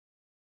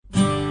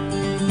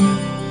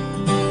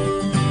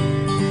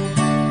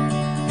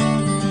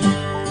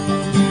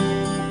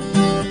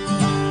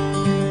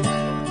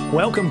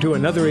Welcome to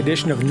another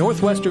edition of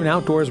Northwestern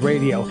Outdoors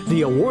Radio,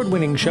 the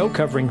award-winning show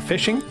covering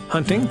fishing,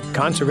 hunting,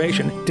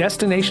 conservation,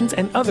 destinations,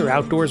 and other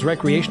outdoors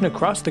recreation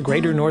across the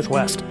greater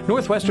Northwest.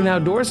 Northwestern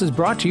Outdoors is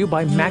brought to you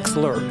by Max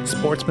Lure,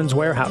 Sportsman's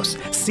Warehouse,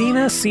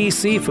 Cena Sea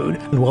Seafood,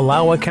 and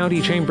Wallowa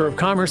County Chamber of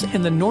Commerce,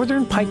 and the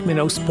Northern Pike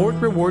Minnow Sport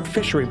Reward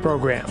Fishery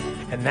Program.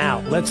 And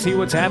now, let's see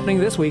what's happening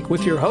this week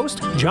with your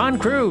host, John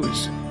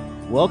Cruz.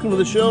 Welcome to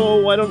the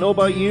show. I don't know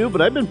about you,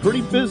 but I've been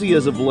pretty busy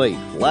as of late.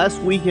 Last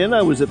weekend,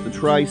 I was at the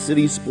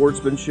Tri-City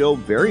Sportsman Show,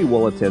 very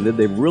well attended.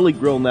 They've really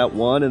grown that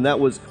one, and that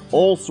was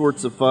all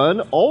sorts of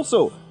fun.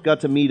 Also,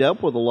 got to meet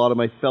up with a lot of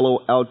my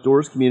fellow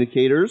outdoors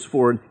communicators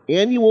for an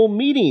annual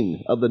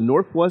meeting of the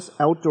Northwest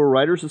Outdoor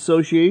Writers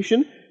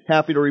Association.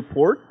 Happy to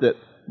report that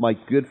my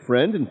good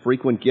friend and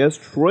frequent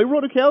guest, Troy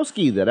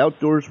Rodakowski, that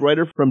outdoors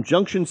writer from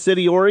Junction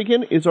City,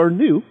 Oregon, is our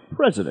new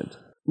president.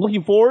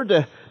 Looking forward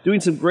to doing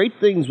some great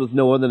things with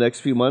Noah in the next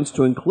few months,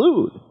 to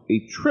include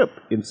a trip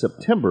in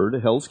September to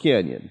Hell's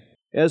Canyon.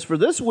 As for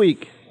this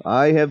week,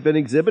 I have been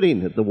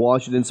exhibiting at the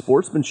Washington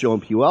Sportsman Show in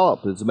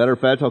Puyallup. As a matter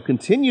of fact, I'll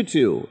continue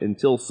to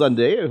until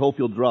Sunday. I hope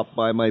you'll drop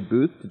by my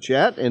booth to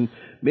chat and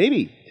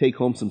maybe take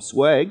home some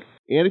swag.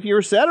 And if you're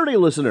a Saturday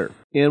listener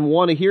and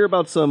want to hear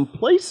about some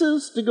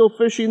places to go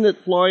fishing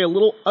that fly a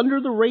little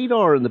under the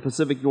radar in the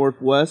Pacific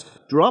Northwest,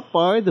 drop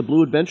by the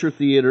Blue Adventure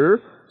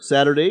Theater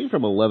Saturday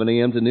from 11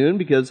 a.m. to noon,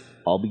 because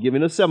I'll be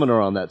giving a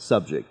seminar on that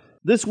subject.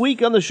 This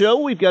week on the show,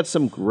 we've got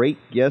some great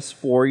guests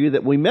for you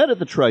that we met at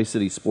the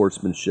Tri-City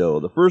Sportsman Show.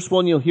 The first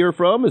one you'll hear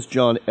from is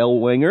John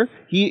Ellwanger.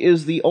 He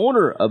is the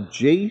owner of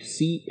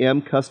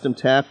JCM Custom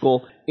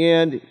Tackle,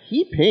 and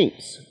he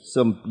paints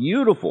some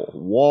beautiful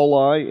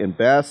walleye and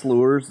bass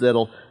lures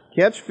that'll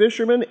catch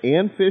fishermen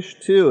and fish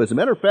too. As a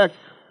matter of fact,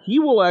 he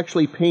will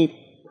actually paint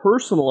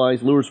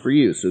personalized lures for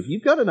you. So if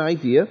you've got an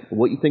idea of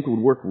what you think would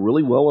work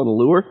really well on a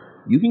lure,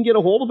 you can get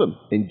a hold of him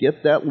and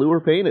get that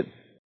lure painted.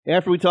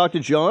 After we talk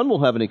to John,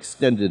 we'll have an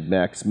extended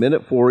Max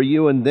Minute for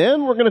you, and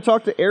then we're going to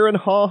talk to Aaron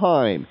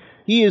Haheim.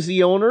 He is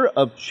the owner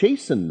of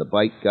Chasin', the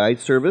bike guide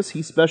service.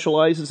 He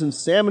specializes in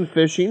salmon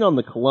fishing on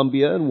the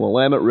Columbia and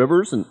Willamette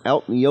rivers and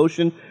out in the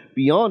ocean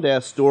beyond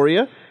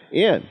Astoria,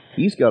 and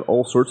he's got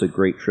all sorts of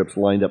great trips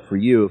lined up for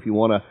you if you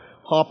want to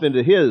hop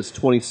into his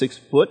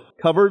 26-foot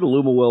covered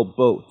Alumawell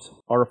boat.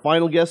 Our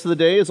final guest of the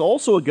day is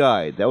also a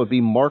guide. That would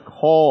be Mark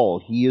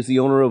Hall. He is the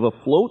owner of A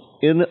Float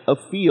in a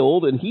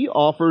Field, and he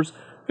offers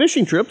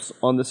fishing trips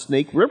on the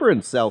Snake River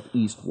in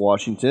southeast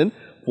Washington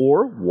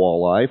for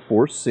walleye,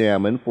 for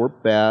salmon, for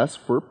bass,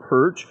 for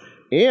perch,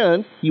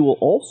 and he will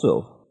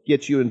also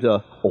get you into a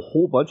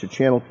whole bunch of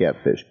channel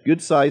catfish,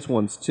 good-sized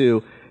ones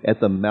too, at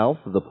the mouth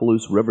of the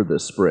Palouse River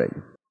this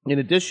spring. In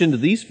addition to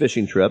these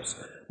fishing trips,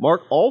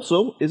 Mark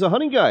also is a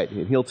hunting guide,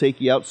 and he'll take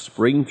you out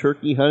spring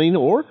turkey hunting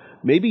or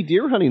maybe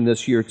deer hunting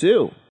this year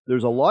too.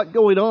 There's a lot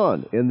going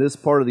on in this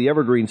part of the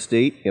Evergreen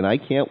State, and I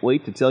can't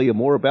wait to tell you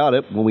more about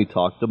it when we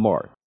talk to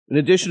Mark. In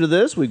addition to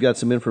this, we've got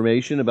some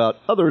information about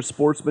other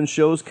sportsman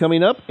shows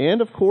coming up, and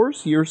of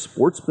course, your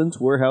Sportsman's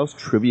Warehouse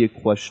Trivia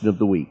Question of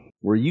the Week,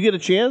 where you get a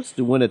chance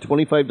to win a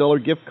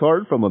 $25 gift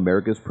card from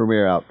America's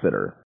Premier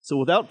Outfitter. So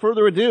without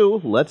further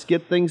ado, let's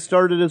get things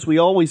started as we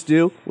always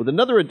do with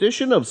another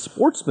edition of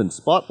Sportsman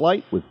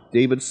Spotlight with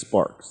David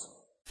Sparks.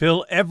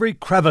 Fill every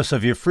crevice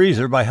of your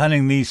freezer by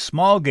hunting these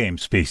small game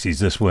species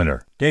this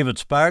winter. David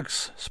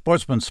Sparks,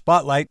 Sportsman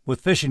Spotlight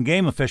with Fish and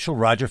Game official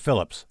Roger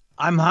Phillips.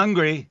 I'm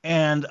hungry,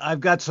 and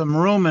I've got some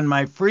room in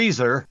my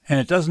freezer. And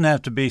it doesn't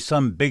have to be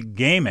some big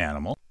game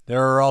animal.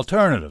 There are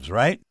alternatives,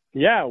 right?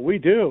 Yeah, we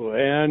do.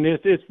 And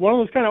it's one of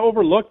those kind of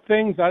overlooked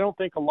things. I don't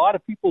think a lot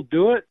of people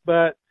do it,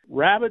 but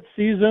rabbit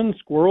season,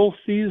 squirrel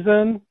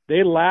season,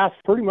 they last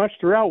pretty much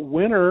throughout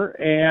winter,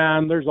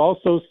 and there's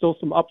also still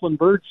some upland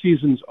bird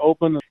seasons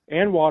open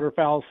and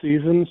waterfowl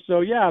seasons. So,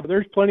 yeah,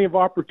 there's plenty of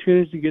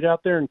opportunities to get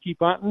out there and keep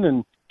hunting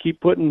and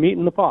keep putting meat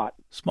in the pot.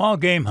 Small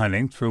game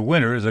hunting through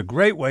winter is a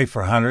great way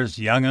for hunters,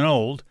 young and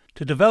old,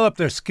 to develop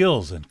their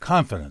skills and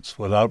confidence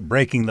without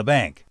breaking the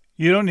bank.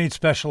 You don't need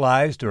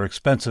specialized or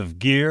expensive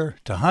gear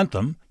to hunt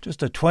them,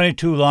 just a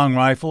 .22 long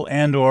rifle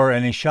and or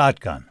any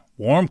shotgun,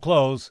 warm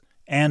clothes,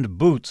 and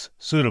boots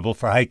suitable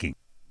for hiking.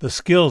 The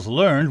skills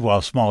learned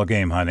while small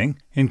game hunting,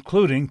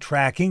 including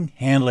tracking,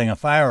 handling a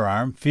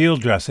firearm,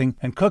 field dressing,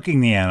 and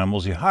cooking the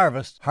animals you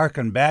harvest,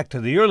 harken back to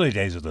the early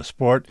days of the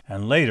sport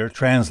and later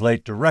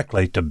translate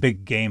directly to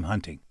big game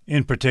hunting.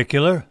 In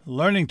particular,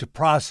 learning to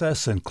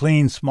process and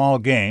clean small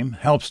game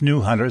helps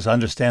new hunters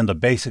understand the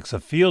basics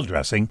of field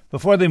dressing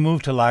before they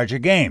move to larger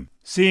game.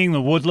 Seeing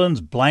the woodlands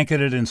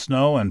blanketed in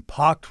snow and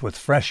pocked with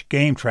fresh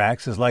game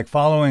tracks is like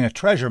following a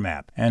treasure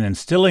map, and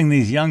instilling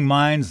these young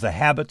minds the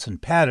habits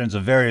and patterns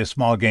of various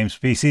small game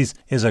species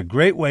is a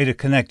great way to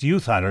connect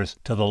youth hunters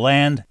to the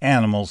land,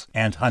 animals,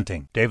 and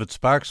hunting. David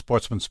Sparks,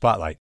 Sportsman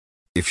Spotlight.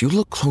 If you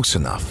look close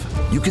enough,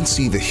 you can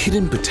see the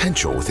hidden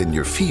potential within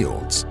your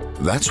fields.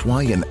 That's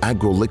why an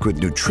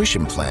AgroLiquid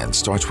nutrition plan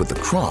starts with the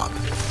crop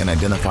and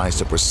identifies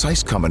the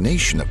precise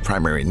combination of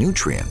primary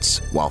nutrients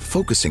while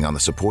focusing on the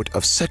support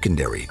of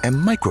secondary and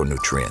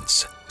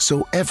micronutrients.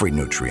 So every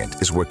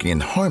nutrient is working in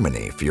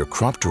harmony for your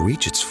crop to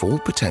reach its full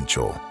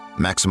potential.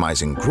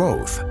 maximizing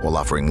growth while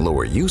offering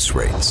lower use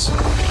rates.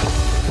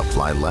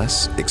 Apply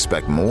less,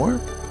 expect more?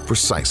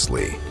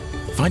 Precisely.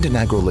 Find an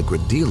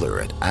AgroLiquid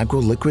dealer at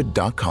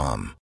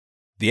agroliquid.com.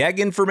 The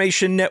Ag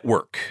Information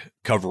Network,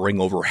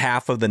 covering over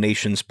half of the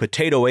nation's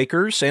potato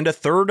acres and a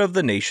third of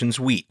the nation's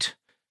wheat.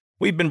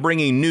 We've been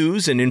bringing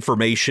news and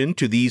information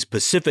to these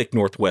Pacific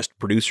Northwest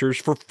producers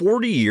for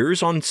 40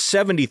 years on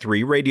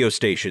 73 radio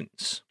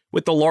stations.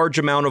 With the large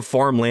amount of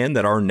farmland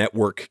that our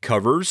network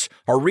covers,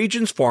 our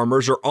region's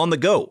farmers are on the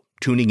go,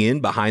 tuning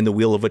in behind the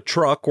wheel of a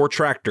truck or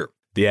tractor.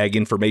 The Ag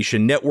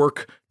Information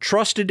Network,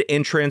 trusted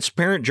and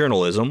transparent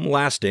journalism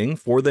lasting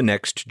for the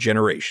next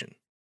generation.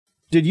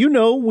 Did you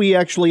know we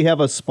actually have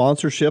a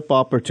sponsorship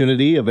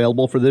opportunity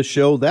available for this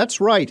show?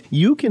 That's right.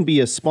 You can be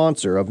a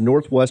sponsor of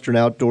Northwestern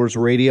Outdoors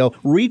Radio,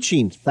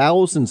 reaching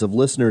thousands of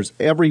listeners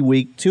every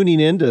week, tuning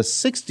in to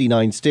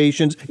 69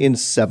 stations in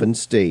 7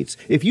 states.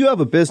 If you have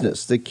a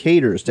business that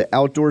caters to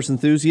outdoors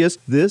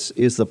enthusiasts, this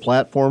is the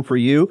platform for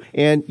you,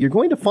 and you're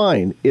going to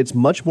find it's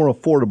much more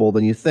affordable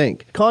than you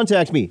think.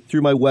 Contact me through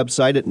my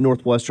website at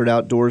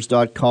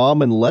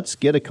northwesternoutdoors.com, and let's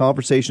get a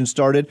conversation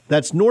started.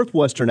 That's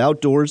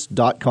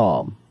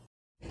northwesternoutdoors.com.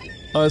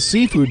 A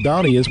seafood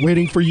bounty is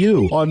waiting for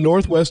you on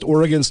Northwest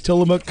Oregon's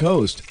Tillamook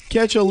Coast.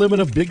 Catch a limit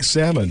of big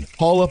salmon,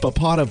 haul up a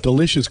pot of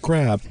delicious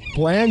crab.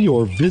 Plan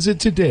your visit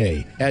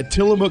today at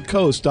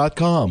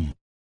tillamookcoast.com.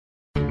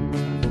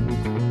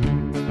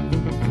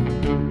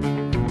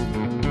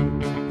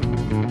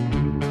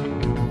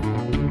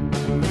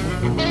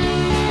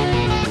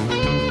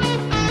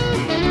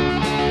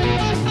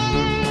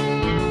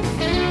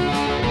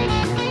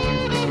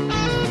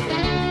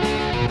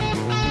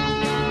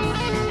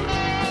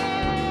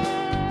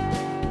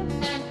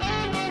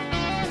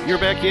 You're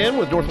back in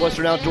with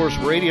Northwestern Outdoors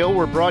Radio.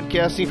 We're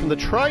broadcasting from the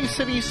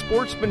Tri-City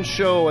Sportsman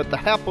Show at the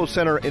Hapo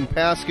Center in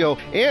Pasco,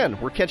 and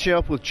we're catching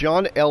up with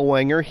John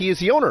Ellwanger. He is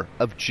the owner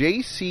of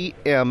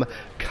JCM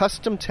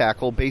Custom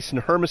Tackle based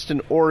in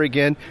Hermiston,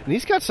 Oregon, and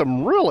he's got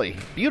some really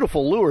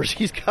beautiful lures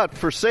he's got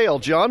for sale.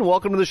 John,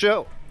 welcome to the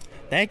show.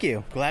 Thank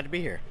you. Glad to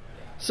be here.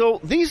 So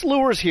these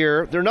lures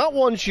here, they're not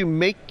ones you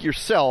make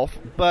yourself,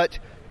 but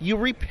you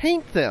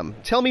repaint them.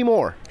 Tell me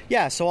more.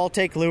 Yeah, so I'll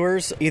take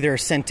lures either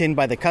sent in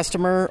by the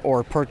customer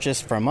or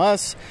purchased from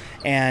us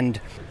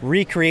and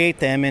recreate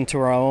them into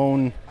our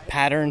own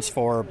patterns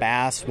for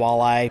bass,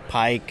 walleye,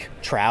 pike,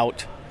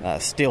 trout,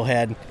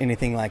 steelhead,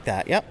 anything like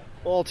that. Yep.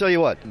 Well, I'll tell you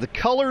what, the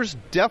colors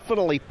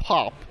definitely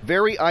pop.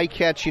 Very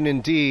eye-catching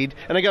indeed.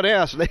 And I got to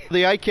ask, are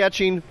they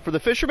eye-catching for the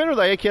fishermen or are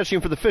they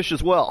eye-catching for the fish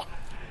as well?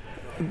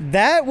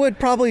 That would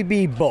probably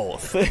be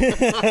both. We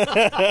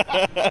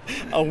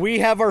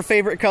have our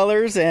favorite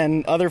colors,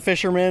 and other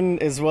fishermen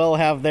as well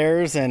have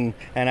theirs, and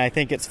I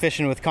think it's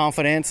fishing with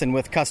confidence, and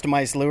with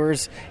customized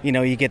lures, you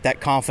know, you get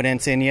that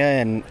confidence in you,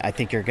 and I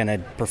think you're going to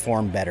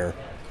perform better.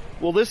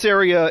 Well, this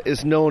area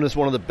is known as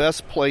one of the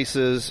best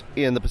places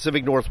in the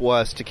Pacific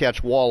Northwest to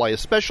catch walleye,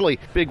 especially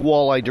big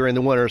walleye during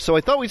the winter. So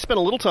I thought we'd spend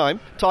a little time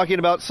talking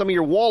about some of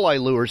your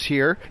walleye lures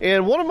here.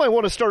 And one of them I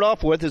want to start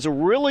off with is a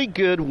really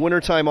good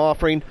wintertime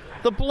offering,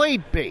 the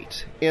blade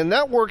bait. And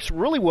that works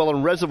really well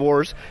in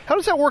reservoirs. How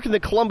does that work in the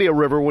Columbia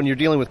River when you're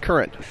dealing with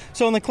current?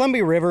 So in the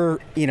Columbia River,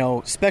 you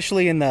know,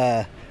 especially in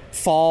the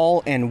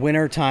fall and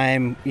winter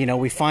time, you know,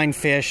 we find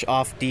fish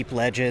off deep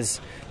ledges,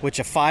 which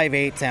a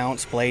 5/8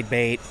 ounce blade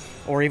bait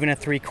or even a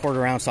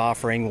 3/4 ounce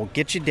offering will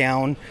get you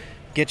down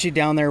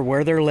there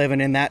where they're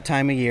living in that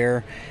time of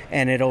year,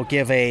 and it'll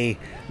give a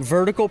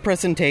vertical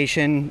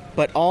presentation,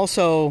 but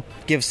also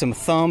give some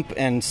thump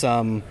and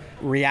some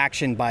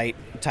reaction bite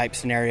type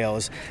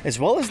scenarios, as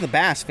well as the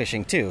bass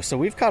fishing too. So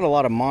we've caught a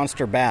lot of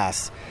monster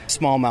bass,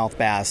 smallmouth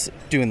bass,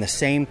 doing the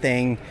same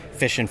thing,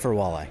 fishing for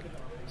walleye.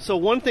 So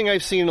one thing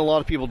I've seen a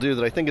lot of people do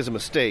that I think is a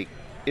mistake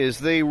is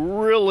they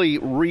really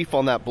reef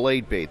on that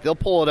blade bait. They'll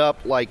pull it up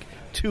like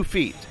 2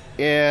 feet,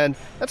 and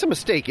that's a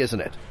mistake,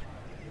 isn't it?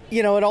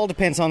 You know, it all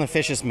depends on the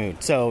fish's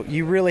mood. So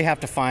you really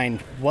have to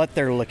find what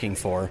they're looking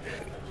for.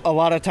 A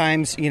lot of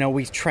times, you know,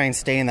 we try and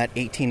stay in that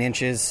 18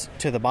 inches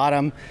to the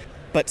bottom,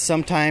 but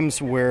sometimes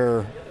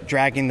we're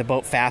dragging the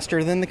boat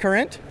faster than the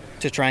current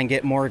to try and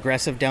get more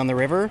aggressive down the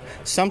river.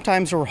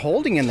 Sometimes we're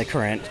holding in the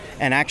current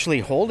and actually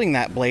holding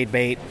that blade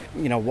bait.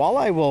 You know,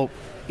 walleye will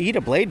eat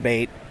a blade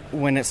bait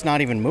when it's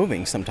not even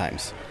moving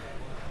sometimes.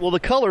 Well, the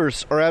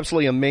colors are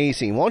absolutely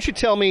amazing. Why don't you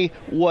tell me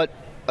what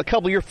a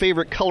couple of your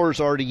favorite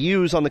colors are to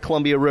use on the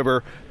Columbia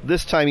River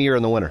this time of year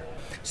in the winter?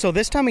 So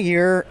this time of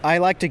year, I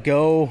like to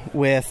go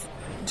with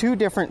 2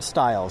 different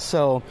styles.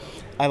 So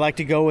I like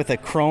to go with a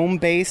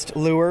chrome-based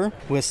lure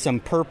with some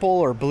purple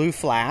or blue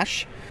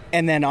flash.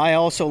 And then I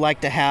also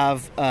like to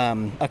have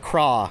a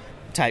craw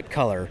type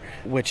color,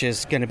 which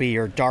is going to be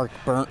your dark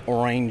burnt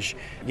orange,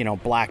 you know,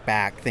 black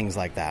back, things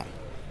like that.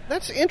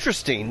 That's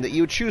interesting that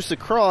you would choose the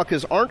craw,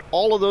 because aren't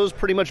all of those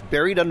pretty much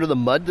buried under the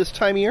mud this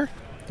time of year?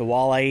 The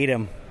walleye eat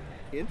them.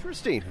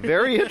 Interesting.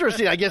 Very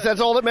interesting. I guess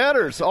that's all that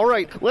matters. All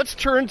right, let's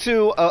turn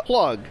to a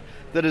plug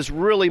that has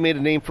really made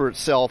a name for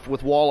itself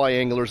with walleye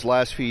anglers the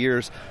last few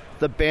years,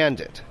 the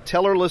Bandit.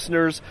 Tell our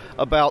listeners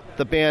about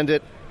the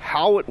Bandit.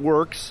 how it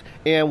works,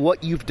 and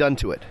what you've done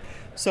to it.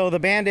 So the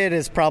Bandit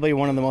is probably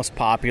one of the most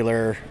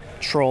popular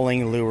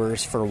trolling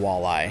lures for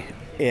walleye.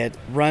 It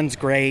runs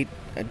great.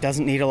 It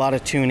doesn't need a lot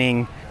of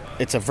tuning.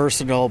 It's a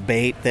versatile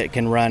bait that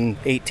can run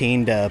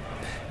 18 to,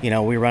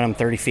 we run them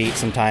 30 feet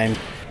sometimes,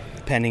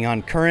 depending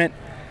on current.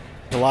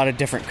 A lot of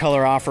different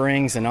color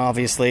offerings, and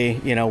obviously,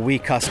 we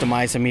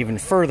customize them even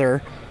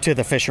further to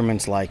the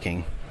fisherman's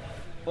liking.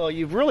 Well,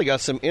 you've really got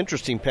some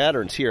interesting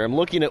patterns here. I'm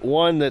looking at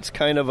one that's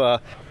kind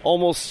of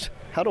almost,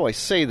 how do I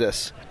say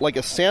this, like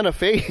a Santa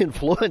Fe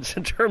influence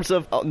in terms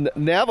of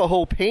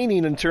Navajo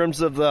painting in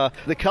terms of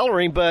the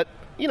coloring, but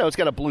it's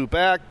got a blue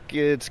back,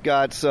 it's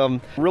got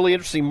some really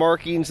interesting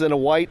markings, then a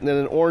white and then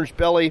an orange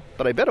belly,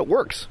 but I bet it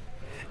works.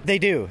 They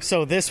do.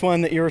 So this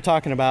one that you were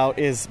talking about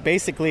is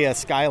basically a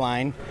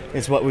skyline,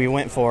 is what we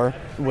went for,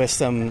 with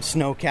some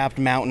snow-capped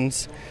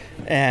mountains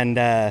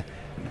and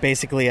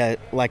basically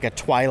like a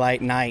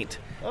twilight night.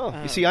 Oh,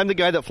 you see, I'm the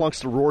guy that flunks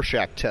the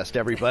Rorschach test,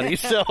 everybody.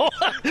 So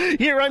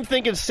here I'm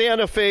thinking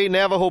Santa Fe,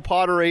 Navajo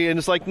pottery, and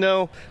it's like,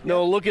 no,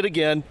 look it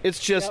again. It's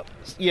just,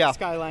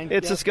 skyline.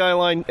 It's a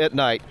skyline at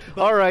night.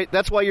 All right,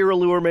 that's why you're a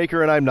lure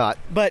maker and I'm not.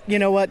 But you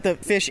know what? The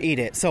fish eat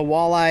it. So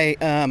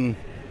walleye,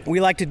 we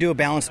like to do a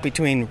balance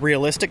between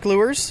realistic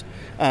lures,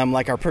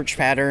 like our perch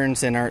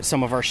patterns and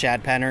some of our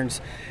shad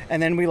patterns,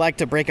 and then we like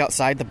to break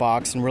outside the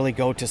box and really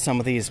go to some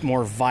of these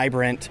more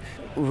vibrant,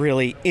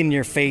 really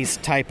in-your-face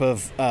type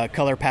of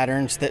color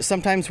patterns that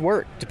sometimes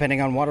work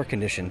depending on water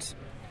conditions.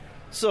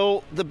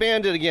 So the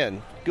Bandit,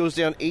 again, goes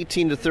down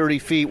 18 to 30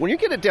 feet. When you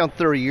get it down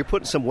 30, you're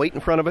putting some weight in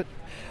front of it?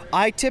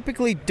 I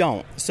typically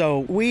don't. So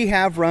we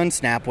have run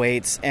snap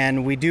weights,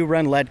 and we do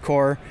run lead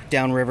core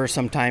downriver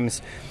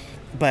sometimes.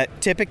 But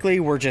typically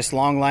we're just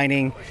long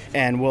lining,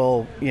 and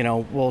we'll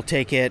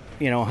take it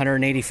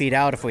 180 feet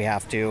out if we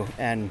have to,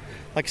 and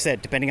like I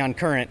said, depending on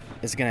current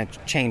is going to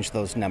change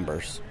those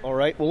numbers. All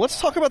right, well, let's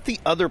talk about the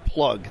other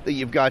plug that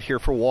you've got here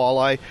for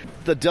walleye,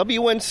 the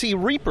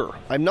WNC Reaper.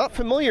 I'm not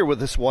familiar with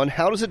this one.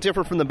 How does it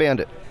differ from the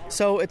Bandit?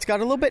 So it's got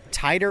a little bit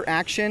tighter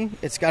action.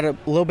 It's got a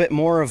little bit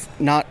more of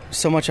not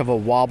so much of a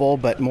wobble,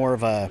 but more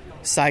of a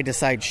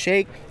side-to-side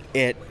shake.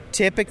 It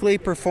typically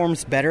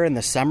performs better in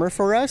the summer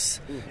for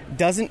us.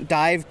 Doesn't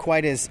dive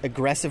quite as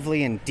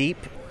aggressively and deep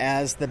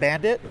as the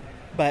Bandit,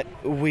 but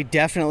we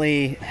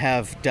definitely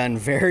have done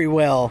very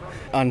well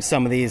on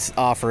some of these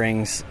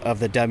offerings of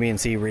the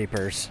WNC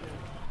Reapers.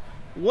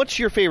 What's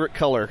your favorite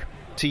color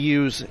to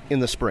use in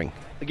the spring?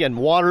 Again,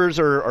 waters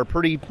are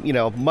pretty,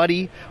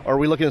 muddy. Are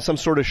we looking at some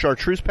sort of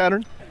chartreuse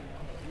pattern?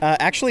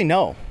 Actually,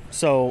 no.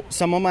 So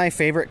some of my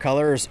favorite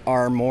colors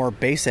are more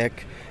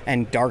basic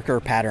and darker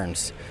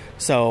patterns.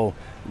 So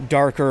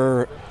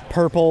darker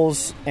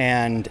purples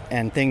and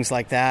things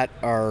like that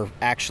are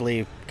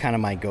actually kind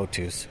of my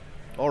go-tos.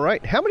 All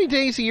right. How many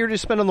days a year do you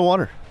spend on the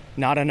water?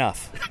 Not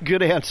enough.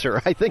 Good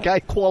answer. I think I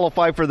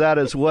qualify for that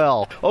as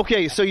well.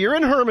 Okay, so you're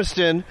in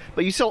Hermiston,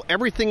 but you sell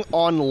everything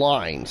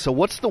online. So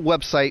what's the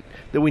website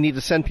that we need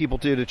to send people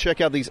to check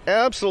out these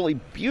absolutely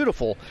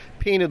beautiful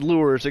painted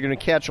lures? They're going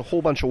to catch a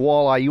whole bunch of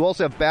walleye. You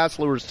also have bass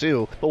lures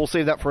too, but we'll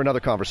save that for another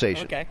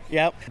conversation. Okay.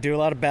 Yep. Do a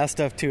lot of bass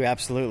stuff too,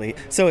 absolutely.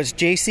 So it's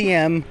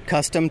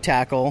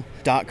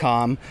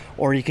jcmcustomtackle.com,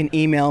 or you can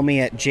email me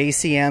at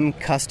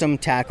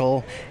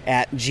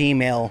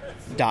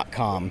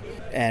jcmcustomtackle@gmail.com.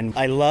 And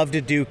I love to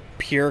do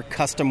pure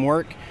custom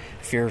work.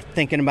 If you're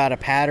thinking about a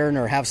pattern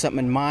or have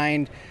something in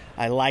mind,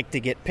 I like to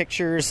get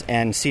pictures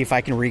and see if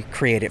I can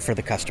recreate it for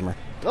the customer.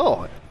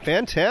 Oh,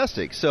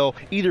 fantastic. So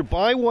either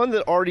buy one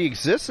that already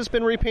exists that's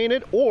been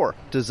repainted, or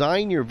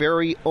design your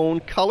very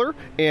own color,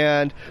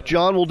 and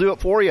John will do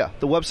it for you.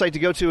 The website to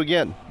go to,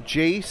 again,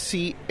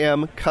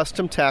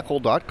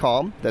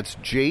 jcmcustomtackle.com. That's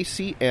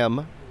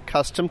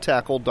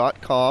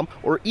jcmcustomtackle.com,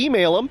 or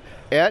email them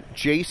at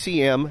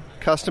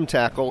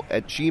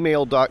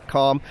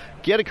jcmcustomtackle@gmail.com.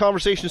 Get a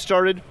conversation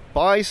started,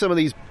 buy some of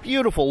these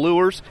beautiful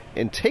lures,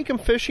 and take them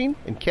fishing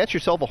and catch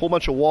yourself a whole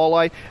bunch of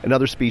walleye and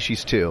other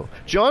species too.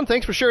 John,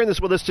 thanks for sharing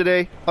this with us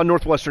today on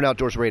Northwestern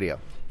Outdoors Radio.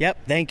 Yep,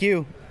 thank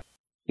you.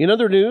 In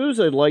other news,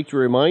 I'd like to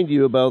remind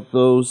you about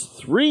those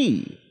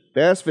 3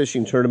 bass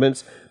fishing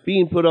tournaments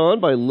being put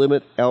on by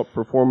Limit Out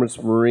Performance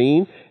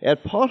Marine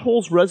at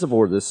Potholes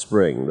Reservoir this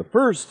spring. The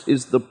first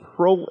is the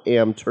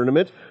Pro-Am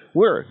tournament,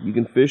 where you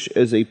can fish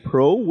as a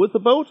pro with a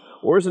boat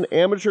or as an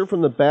amateur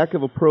from the back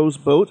of a pro's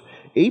boat.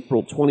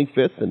 April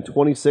 25th and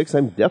 26th,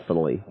 I'm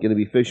definitely going to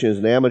be fishing as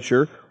an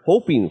amateur,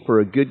 hoping for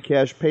a good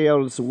cash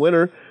payout this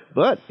winter.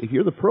 But if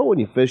you're the pro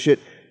and you fish it,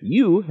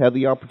 you have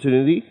the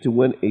opportunity to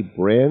win a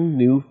brand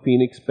new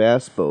Phoenix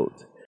Bass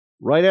boat.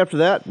 Right after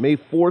that, May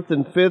 4th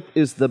and 5th,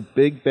 is the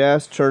Big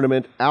Bass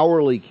Tournament.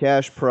 Hourly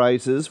cash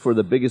prizes for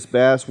the biggest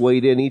bass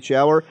weighed in each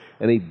hour,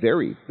 and a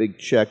very big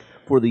check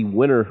for the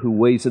winner who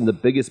weighs in the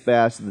biggest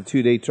bass of the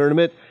 2-day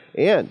tournament.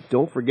 And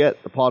don't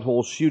forget the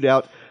Pothole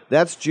Shootout.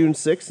 That's June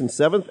 6th and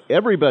 7th.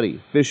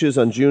 Everybody fishes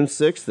on June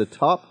 6th. The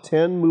top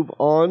 10 move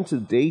on to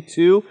day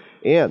 2,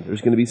 and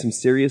there's going to be some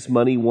serious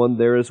money won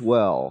there as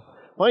well.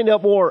 Find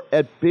out more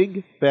at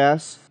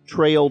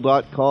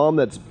bigbasstrail.com.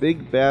 That's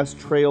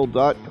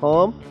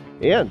bigbasstrail.com.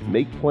 and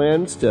make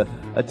plans to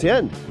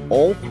attend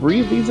all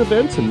 3 of these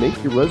events and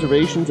make your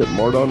reservations at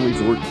Mardon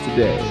Resort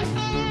today.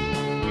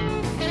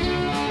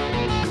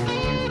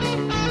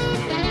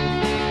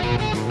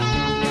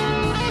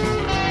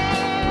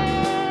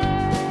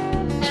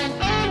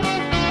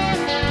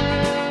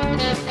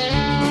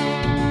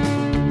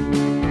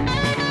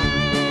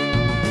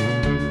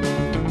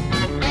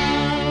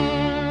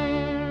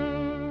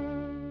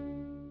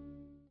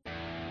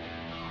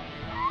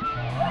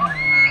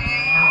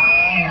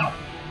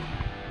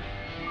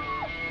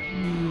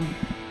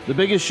 The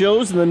biggest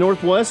shows in the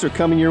Northwest are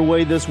coming your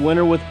way this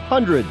winter with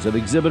hundreds of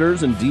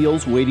exhibitors and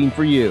deals waiting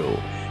for you.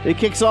 It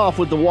kicks off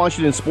with the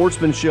Washington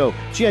Sportsman Show,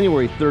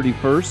 January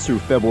 31st through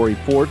February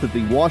 4th at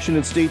the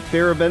Washington State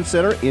Fair Event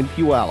Center in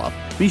Puyallup.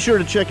 Be sure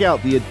to check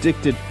out the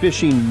Addicted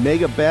Fishing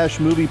Mega Bash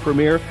movie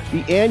premiere,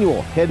 the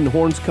annual Head and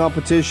Horns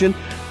competition,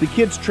 the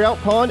Kids Trout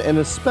Pond, and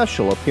a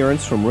special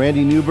appearance from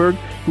Randy Newberg,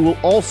 who will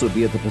also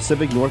be at the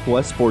Pacific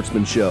Northwest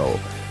Sportsman Show.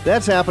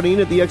 That's happening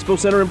at the Expo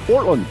Center in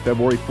Portland,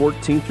 February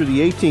 14th through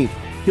the 18th.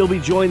 He'll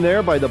be joined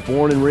there by the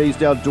Born and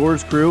Raised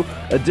Outdoors crew,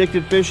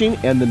 Addicted Fishing,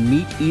 and the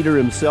meat eater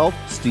himself,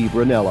 Steve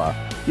Ranella.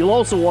 You'll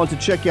also want to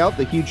check out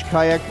the huge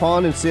kayak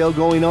pond and sale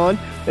going on,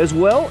 as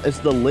well as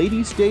the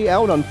Ladies' Day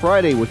Out on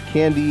Friday with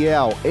Candy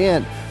Yao.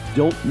 And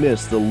don't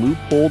miss the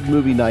Loophole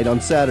Movie Night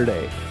on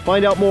Saturday.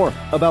 Find out more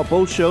about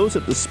both shows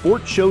at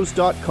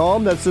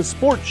thesportshows.com. That's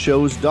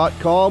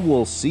thesportshows.com.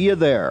 We'll see you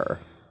there.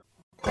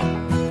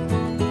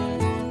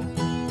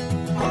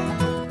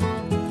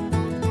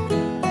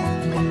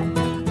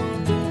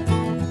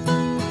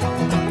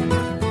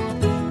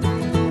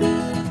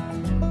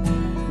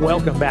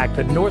 Welcome back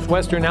to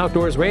Northwestern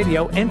Outdoors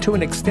Radio and to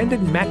an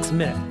extended Max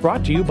Minute,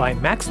 brought to you by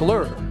Max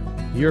Lure.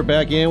 You're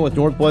back in with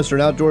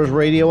Northwestern Outdoors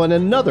Radio and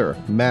another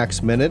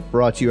Max Minute,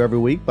 brought to you every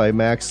week by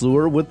Max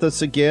Lure. With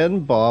us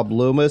again, Bob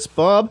Loomis.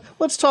 Bob,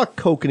 let's talk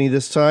kokanee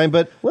this time,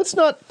 but let's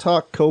not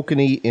talk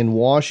kokanee in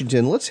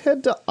Washington. Let's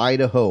head to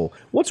Idaho.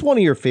 What's one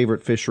of your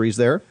favorite fisheries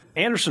there?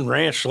 Anderson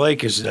Ranch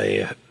Lake is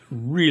a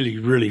really,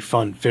 really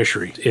fun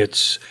fishery.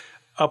 It's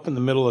up in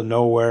the middle of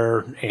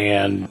nowhere,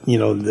 and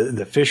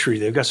the fishery,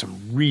 they've got some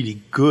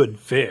really good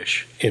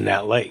fish in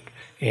that lake.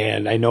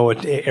 And I know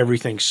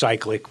everything's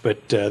cyclic,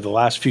 but the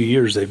last few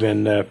years they've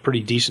been pretty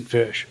decent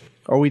fish.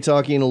 Are we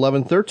talking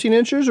 11, 13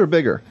 inches or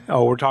bigger?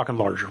 Oh, we're talking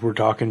larger. We're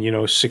talking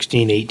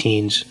 16,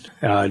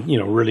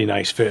 18s, really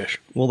nice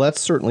fish. Well, that's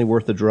certainly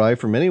worth a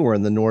drive from anywhere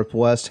in the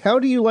Northwest. How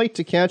do you like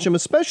to catch them,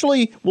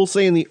 especially, we'll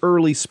say, in the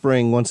early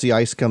spring once the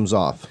ice comes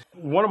off?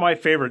 One of my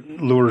favorite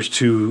lures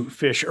to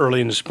fish early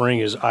in the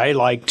spring is I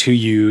like to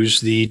use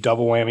the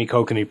Double Whammy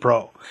Kokanee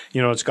Pro.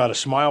 It's got a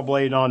smile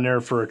blade on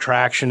there for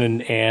attraction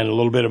and a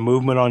little bit of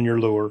movement on your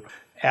lure,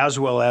 as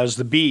well as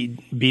the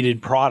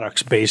beaded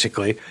products,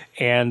 basically.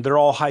 And they're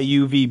all high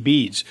UV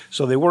beads,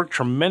 so they work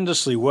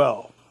tremendously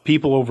well.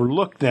 People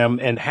overlook them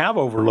and have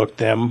overlooked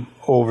them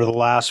over the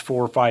last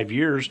 4 or 5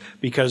 years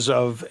because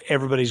of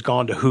everybody's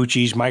gone to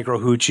hoochies, micro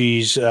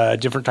hoochies,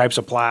 different types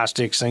of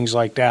plastics, things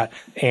like that.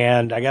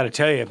 And I got to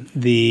tell you,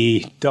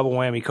 the Double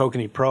Whammy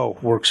Kokanee Pro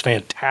works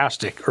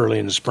fantastic early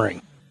in the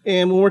spring.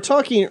 And when we're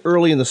talking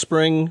early in the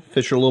spring,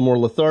 fish are a little more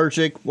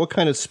lethargic. What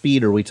kind of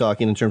speed are we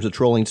talking in terms of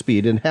trolling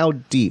speed, and how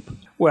deep?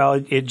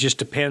 Well, it just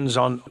depends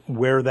on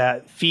where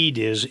that feed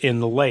is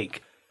in the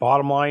lake.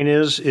 Bottom line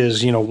is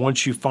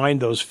once you find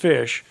those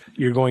fish,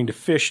 you're going to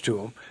fish to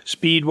them.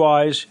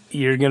 Speed-wise,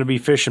 you're going to be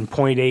fishing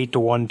 0.8 to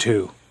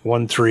 1.2,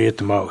 1.3 at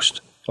the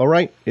most. All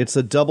right, it's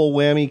a Double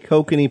Whammy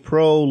Kokanee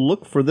Pro.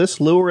 Look for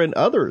this lure and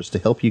others to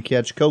help you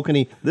catch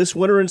kokanee this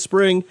winter and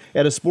spring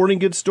at a sporting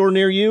goods store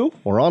near you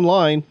or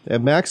online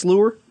at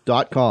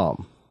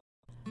maxlure.com.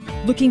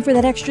 Looking for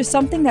that extra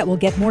something that will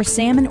get more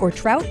salmon or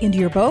trout into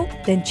your boat?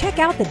 Then check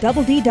out the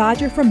Double D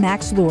Dodger from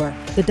Max Lure.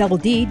 The Double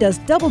D does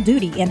double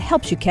duty and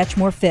helps you catch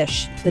more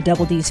fish. The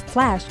Double D's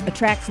flash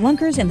attracts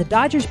lunkers, and the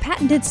Dodger's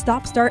patented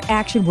stop-start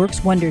action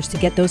works wonders to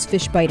get those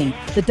fish biting.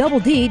 The Double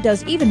D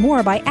does even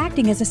more by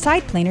acting as a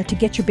side planer to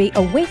get your bait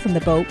away from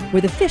the boat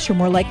where the fish are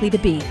more likely to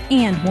be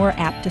and more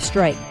apt to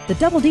strike. The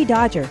Double D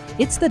Dodger.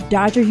 It's the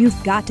Dodger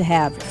you've got to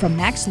have from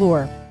Max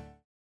Lure.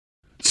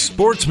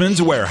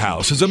 Sportsman's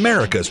Warehouse is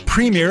America's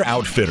premier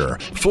outfitter,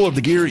 full of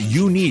the gear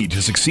you need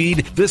to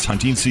succeed this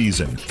hunting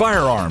season.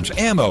 Firearms,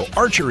 ammo,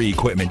 archery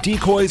equipment,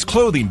 decoys,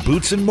 clothing,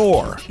 boots, and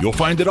more. You'll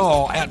find it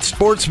all at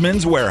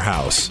Sportsman's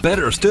Warehouse.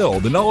 Better still,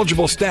 the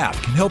knowledgeable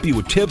staff can help you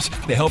with tips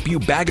to help you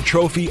bag a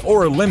trophy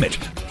or a limit.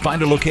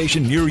 Find a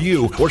location near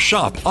you or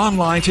shop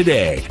online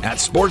today at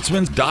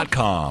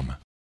sportsmans.com.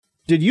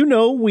 Did you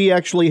know we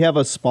actually have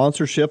a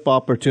sponsorship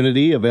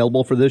opportunity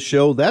available for this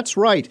show? That's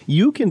right.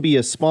 You can be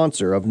a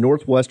sponsor of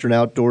Northwestern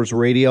Outdoors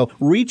Radio,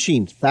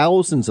 reaching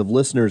thousands of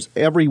listeners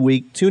every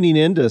week, tuning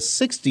in to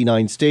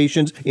 69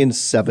 stations in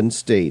 7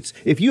 states.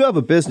 If you have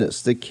a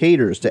business that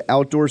caters to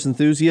outdoors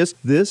enthusiasts,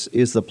 this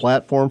is the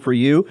platform for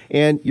you,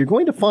 and you're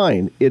going to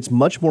find it's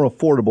much more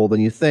affordable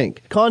than you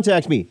think.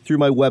 Contact me through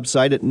my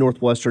website at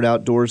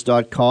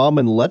northwesternoutdoors.com,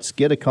 and let's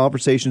get a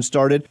conversation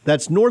started.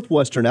 That's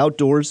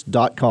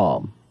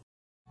northwesternoutdoors.com.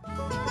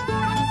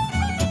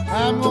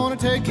 I'm gonna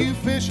take you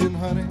fishing,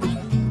 honey.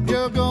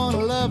 You're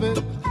gonna love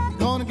it.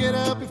 Gonna get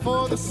up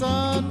before the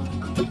sun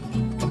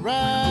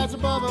rise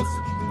above us.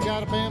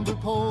 Got a bamboo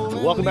pole.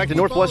 Welcome back to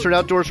Northwestern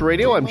Outdoors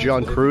Radio. I'm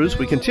John Cruz.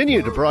 We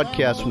continue to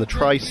broadcast from the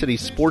Tri-City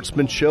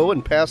Sportsman Show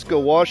in Pasco,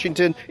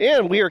 Washington,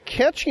 and we are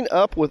catching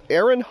up with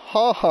Aaron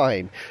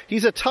Haheim.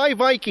 He's a Thai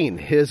Viking.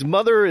 His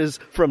mother is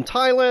from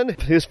Thailand.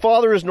 His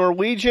father is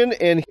Norwegian,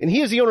 and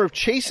he is the owner of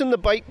Chasing the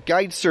Bite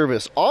Guide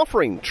Service,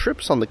 offering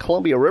trips on the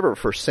Columbia River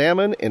for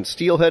salmon and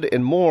steelhead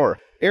and more.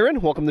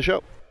 Aaron, welcome to the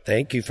show.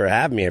 Thank you for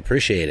having me. I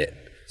appreciate it.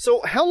 So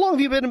how long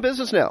have you been in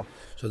business now?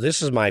 So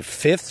this is my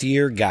 5th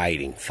year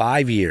guiding,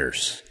 5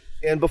 years.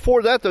 And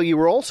before that, though, you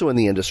were also in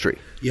the industry.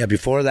 Yeah,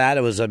 before that,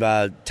 it was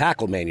about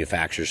tackle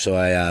manufacturer. So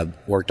I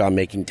worked on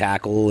making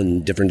tackle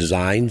and different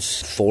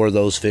designs for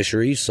those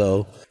fisheries.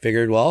 So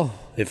figured, well,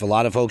 if a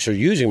lot of folks are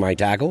using my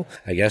tackle,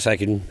 I guess I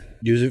can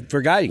use it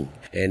for guiding.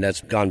 And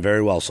that's gone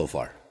very well so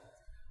far.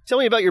 Tell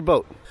me about your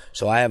boat.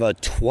 So I have a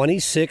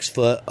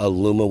 26-foot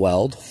Aluma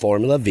Weld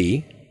Formula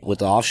V with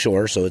the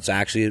offshore, so it's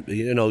actually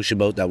an ocean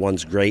boat that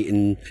runs great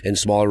in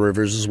smaller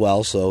rivers as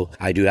well. So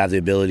I do have the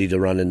ability to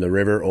run in the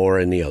river or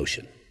in the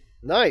ocean.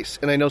 Nice.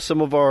 And I know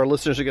some of our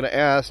listeners are going to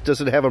ask,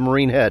 does it have a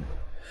marine head?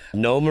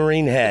 No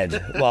marine head.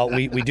 Well,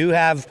 we do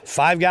have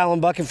 5-gallon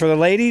bucket for the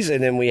ladies,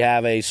 and then we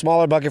have a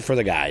smaller bucket for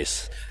the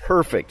guys.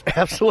 Perfect.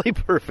 Absolutely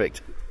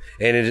perfect.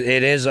 And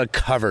it is a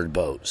covered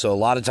boat. So a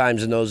lot of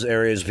times in those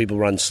areas, people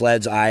run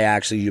sleds. I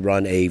actually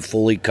run a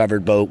fully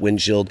covered boat,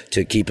 windshield,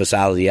 to keep us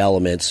out of the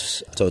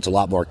elements. So it's a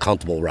lot more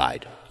comfortable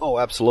ride. Oh,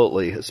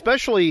 absolutely.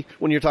 Especially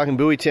when you're talking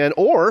buoy 10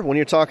 or when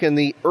you're talking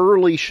the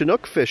early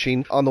Chinook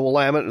fishing on the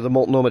Willamette or the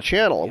Multnomah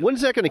Channel.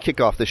 When's that going to kick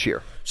off this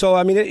year? So,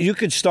 I mean, you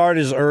could start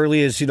as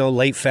early as,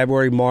 late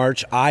February,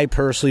 March. I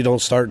personally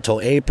don't start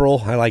until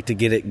April. I like to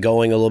get it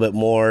going a little bit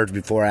more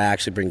before I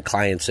actually bring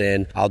clients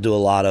in. I'll do a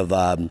lot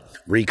of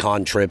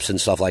recon trips and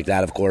stuff like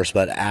that, of course,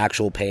 but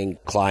actual paying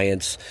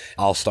clients,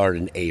 I'll start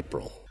in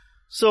April.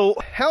 So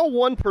how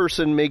one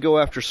person may go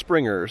after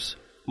springers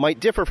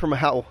might differ from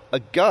how a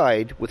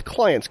guide with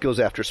clients goes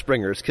after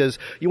springers, because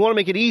you want to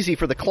make it easy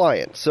for the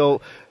client. So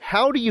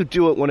how do you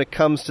do it when it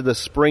comes to the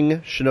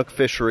spring Chinook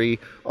fishery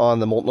on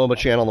the Multnomah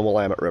Channel and the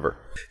Willamette River?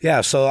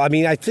 Yeah, so I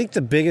mean, I think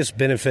the biggest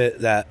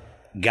benefit that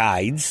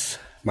guides,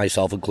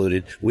 myself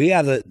included, we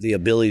have the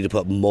ability to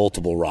put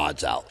multiple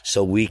rods out.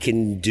 So we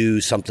can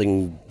do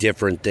something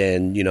different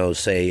than,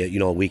 say,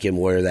 a weekend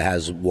warrior that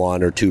has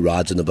 1 or 2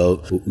 rods in the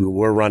boat.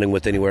 We're running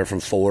with anywhere from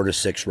 4 to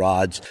 6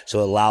 rods. So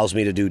it allows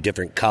me to do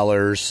different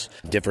colors,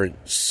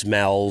 different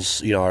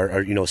smells,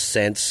 or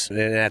scents. And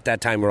at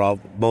that time,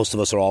 most of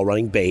us are all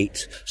running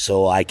bait.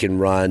 So I can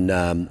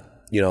run,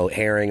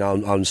 herring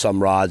on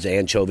some rods,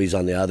 anchovies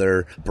on the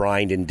other,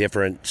 brined in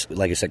different,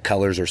 like I said,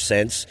 colors or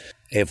scents.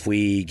 If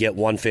we get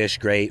one fish,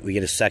 great. We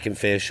get a second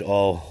fish,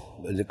 of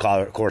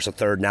course, a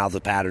third. Now the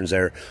pattern's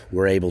there.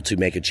 We're able to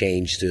make a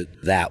change to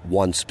that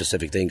one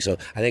specific thing. So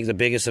I think the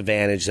biggest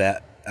advantage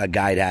that a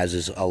guide has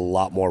is a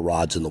lot more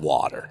rods in the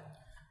water.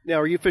 Now,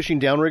 are you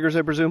fishing downriggers,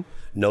 I presume?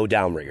 No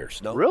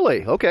downriggers. No.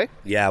 Really? Okay.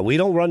 Yeah, we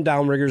don't run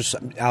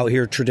downriggers out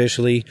here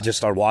traditionally.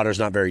 Just our water's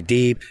not very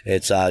deep.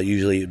 It's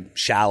usually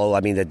shallow. I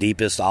mean, the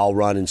deepest I'll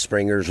run in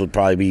springers would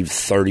probably be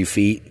 30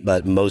 feet,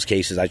 but in most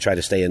cases I try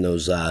to stay in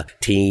those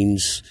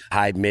teens,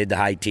 mid to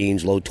high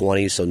teens, low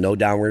 20s, so no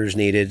downriggers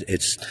needed.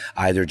 It's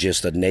either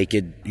just a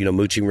naked,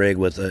 mooching rig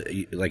with,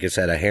 like I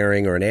said, a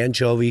herring or an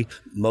anchovy.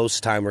 Most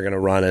of the time we're going to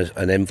run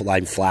an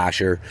inline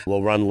flasher.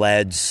 We'll run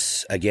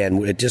leads.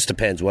 Again, it just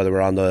depends whether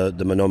we're on the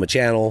Multnomah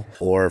Channel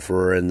or if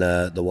we're in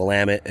the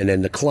Willamette and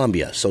then the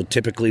Columbia. So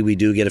typically we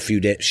do get a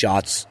few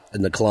shots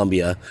in the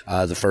Columbia.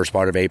 The first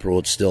part of April,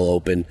 it's still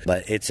open,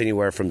 but it's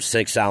anywhere from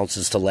 6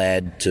 ounces to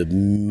lead to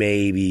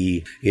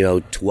maybe,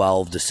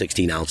 12 to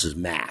 16 ounces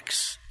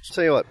max.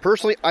 Tell you what,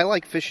 personally, I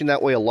like fishing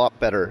that way a lot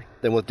better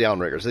than with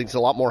downriggers. I think it's a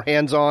lot more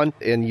hands-on,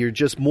 and you're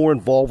just more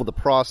involved with the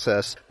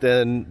process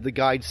than the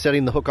guide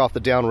setting the hook off the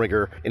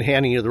downrigger and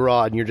handing you the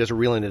rod, and you're just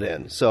reeling it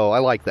in. So I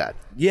like that.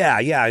 Yeah,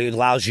 it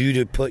allows you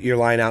to put your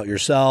line out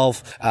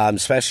yourself,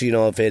 especially,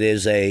 if it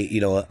is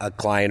a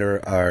client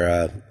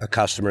or a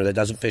customer that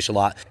doesn't fish a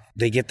lot.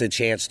 They get the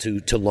chance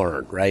to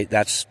learn, right?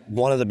 That's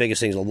one of the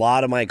biggest things. A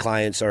lot of my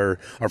clients are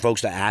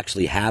folks that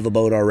actually have a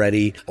boat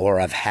already or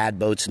have had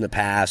boats in the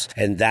past.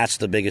 And that's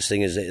the biggest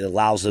thing, is it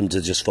allows them to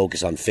just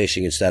focus on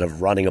fishing instead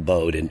of running a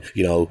boat and,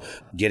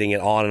 getting it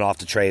on and off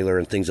the trailer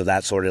and things of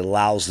that sort. It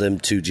allows them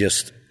to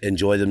just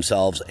enjoy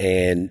themselves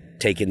and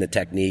take in the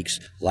techniques.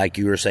 Like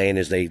you were saying,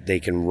 is they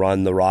can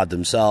run the rod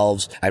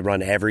themselves. I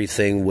run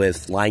everything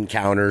with line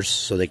counters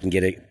so they can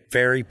get it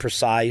very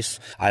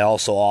precise. I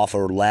also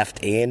offer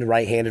left and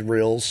right-handed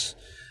reels.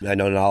 I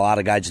know not a lot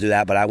of guides do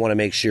that, but I want to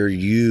make sure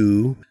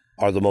you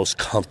are the most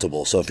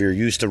comfortable. So if you're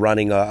used to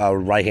running a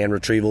right-hand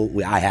retrieval,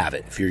 I have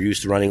it. If you're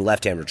used to running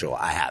left-hand retrieval,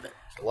 I have it.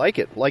 Like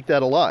it. Like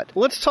that a lot.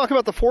 Let's talk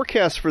about the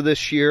forecast for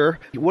this year.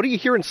 What are you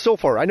hearing so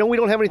far? I know we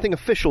don't have anything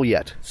official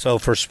yet. So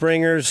for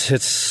springers,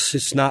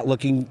 it's not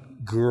looking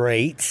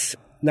great.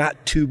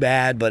 not too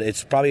bad, but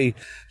it's probably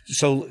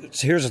so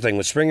here's the thing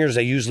with springers,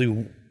 they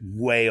usually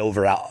way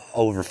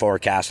over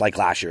forecast. Like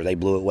last year, they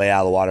blew it way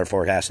out of the water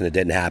forecast and it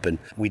didn't happen.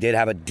 We did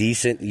have a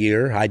decent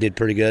year. I did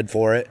pretty good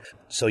for it.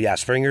 So yeah,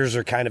 springers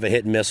are kind of a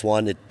hit and miss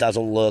one. It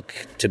doesn't look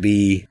to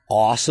be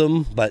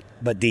awesome, but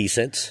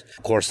decent.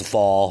 Of course, the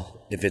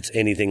fall, if it's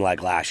anything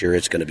like last year,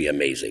 it's going to be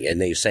amazing.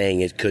 And they're saying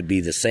it could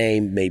be the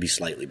same, maybe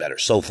slightly better.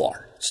 So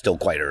far, still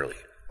quite early.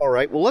 All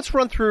right, well, let's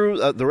run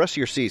through the rest of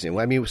your season.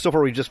 I mean, so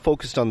far we just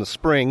focused on the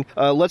spring.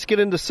 Let's get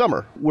into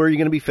summer. Where are you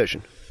going to be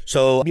fishing?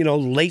 So,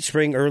 late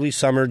spring, early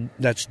summer,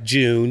 that's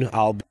June.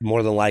 I'll be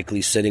more than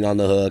likely sitting on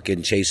the hook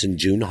and chasing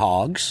June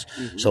hogs.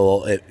 Mm-hmm.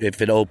 So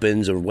if it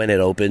opens or when it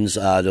opens,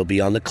 they'll be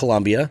on the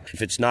Columbia.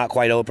 If it's not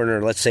quite open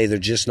or let's say they're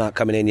just not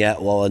coming in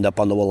yet, we'll end up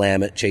on the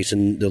Willamette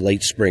chasing the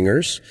late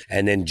springers.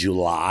 And then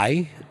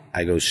July,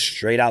 I go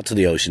straight out to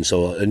the ocean.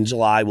 So in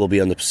July, we'll be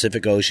on the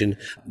Pacific Ocean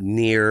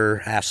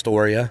near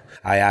Astoria.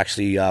 I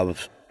actually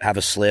have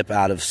a slip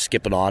out of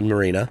Skipping On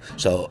Marina.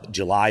 So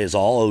July is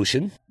all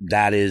ocean.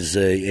 That is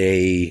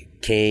a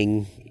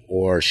king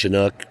or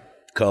Chinook,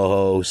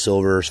 coho,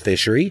 silver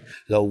fishery.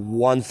 The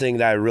one thing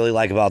that I really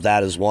like about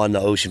that is, one,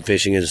 the ocean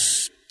fishing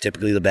is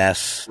typically the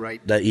best,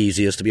 right? The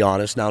easiest, to be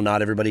honest. Now,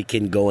 not everybody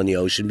can go in the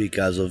ocean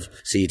because of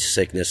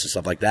seasickness and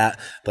stuff like that,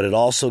 but it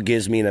also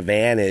gives me an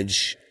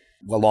advantage,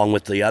 along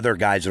with the other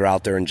guys that are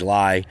out there in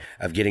July,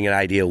 of getting an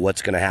idea of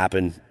what's going to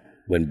happen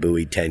when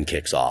Buoy 10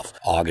 kicks off,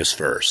 August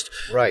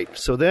 1st. Right.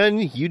 So then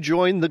you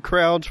join the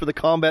crowds for the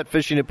combat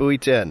fishing at Buoy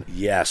 10.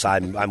 Yes,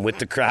 I'm with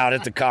the crowd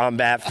at the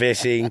combat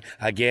fishing.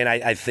 Again,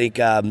 I think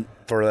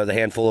for the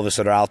handful of us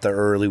that are out there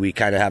early, we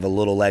kind of have a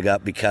little leg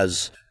up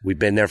because we've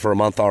been there for a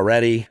month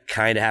already,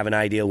 kind of have an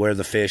idea where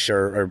the fish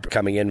are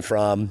coming in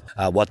from,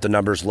 what the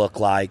numbers look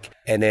like.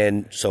 And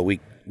then so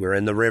we're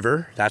in the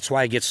river. That's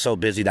why it gets so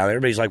busy now.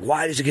 Everybody's like,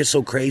 why does it get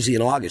so crazy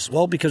in August?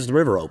 Well, because the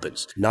river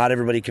opens. Not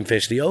everybody can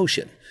fish the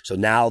ocean. So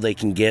now they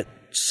can get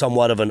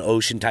somewhat of an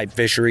ocean-type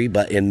fishery,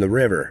 but in the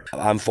river.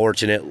 I'm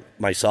fortunate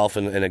myself,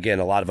 and again,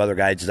 a lot of other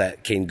guides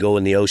that can go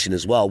in the ocean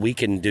as well. We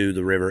can do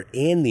the river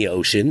and the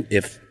ocean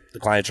if the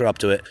clients are up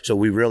to it. So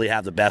we really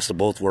have the best of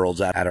both worlds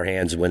at our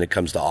hands when it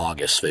comes to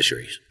August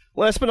fisheries.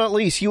 Last but not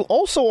least, you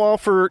also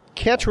offer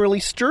catch and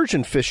release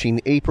sturgeon fishing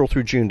April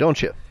through June,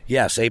 don't you?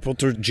 Yes, April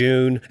through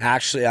June,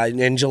 actually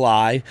in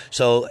July.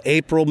 So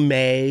April,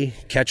 May,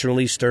 catch and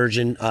release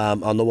sturgeon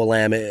on the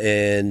Willamette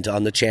and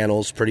on the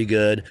channels, pretty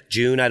good.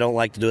 June, I don't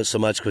like to do it so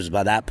much because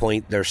by that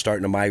point they're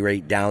starting to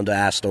migrate down to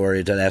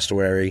Astoria, to the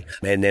estuary.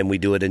 And then we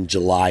do it in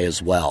July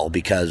as well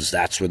because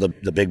that's where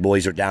the big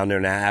boys are down there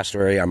in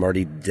Astoria. I'm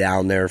already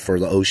down there for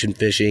the ocean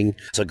fishing.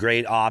 It's a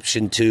great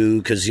option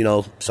too because,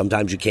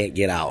 sometimes you can't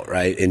get out,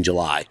 right, in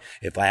July.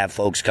 If I have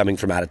folks coming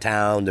from out of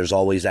town, there's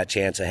always that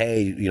chance of,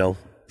 hey,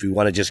 if you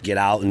want to just get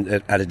out and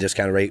at a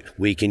discounted rate,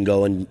 we can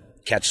go and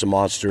catch some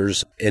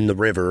monsters in the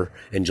river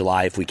in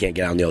July if we can't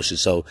get out in the ocean.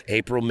 So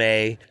April,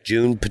 May,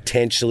 June,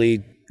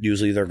 potentially,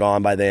 usually they're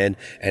gone by then,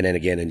 and then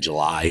again in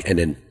July, and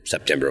then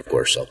September, of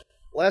course. So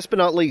last but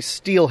not least,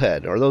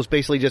 steelhead. Are those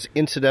basically just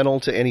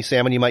incidental to any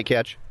salmon you might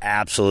catch?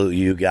 Absolutely,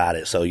 you got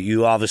it. So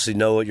you obviously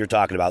know what you're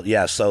talking about.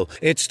 Yes, so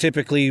it's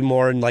typically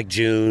more in like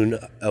June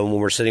when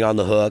we're sitting on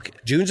the hook.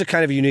 June's a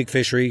kind of unique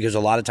fishery because a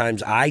lot of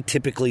times I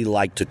typically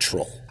like to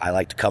troll. I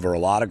like to cover a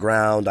lot of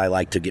ground. I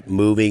like to get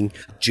moving.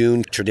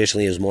 June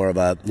traditionally is more of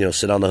a,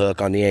 sit on the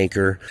hook on the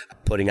anchor,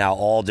 putting out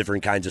all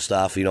different kinds of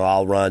stuff.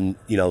 I'll run,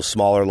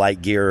 smaller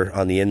light gear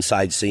on the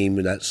inside seam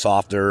and that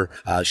softer,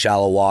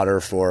 shallow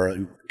water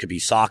for could be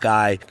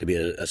sockeye, could be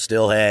a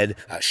steelhead,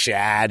 a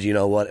shad,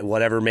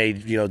 whatever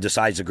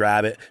decides to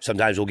grab it.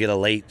 Sometimes we'll get a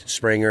late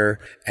springer,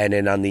 and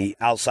then on the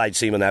outside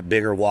seam on that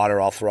bigger water,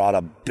 I'll throw out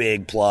a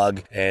big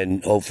plug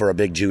and hope for a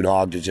big June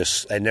hog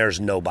and there's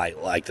no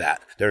bite like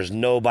that. There's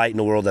no bite in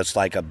the world that's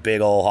like a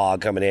big old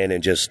hog coming in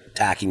and just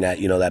tacking that,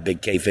 that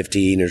big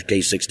K15 or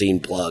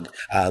K16 plug.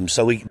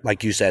 So we,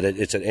 like you said,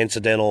 it's an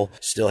incidental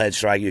steelhead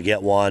strike. You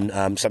get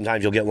one.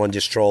 Sometimes you'll get one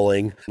just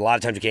trolling. A lot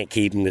of times you can't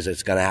keep them because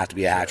it's going to have to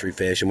be a hatchery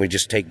fish, and we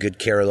just take good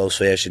care of those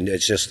fish. And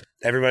it's just,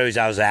 everybody's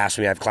always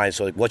asking me, I have clients,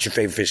 so like, what's your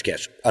favorite fish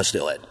catch? A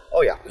steelhead.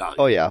 Oh,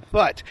 yeah.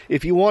 But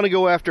if you want to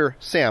go after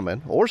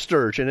salmon or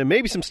sturgeon and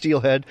maybe some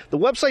steelhead, the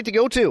website to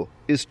go to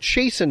is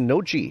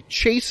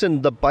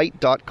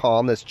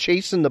chasingthebite.com. That's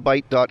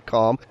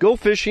chasingthebite.com. Go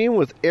fishing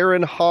with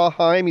Aaron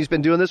Haheim. He's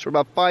been doing this for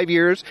about 5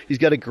 years. He's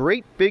got a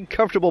great, big,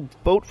 comfortable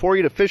boat for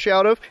you to fish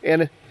out of,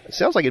 and it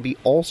sounds like it'd be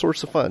all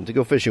sorts of fun to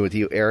go fishing with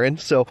you, Aaron.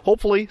 So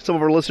hopefully some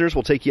of our listeners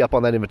will take you up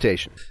on that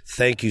invitation.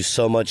 Thank you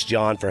so much,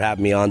 John, for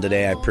having me on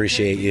today. I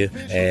appreciate you.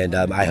 And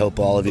I hope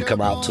all of you come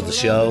out to the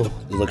show.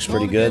 It looks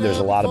pretty good. There's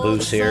a lot of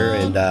booths here.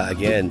 And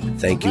again,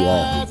 thank you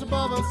all.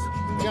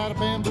 Got a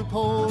bamboo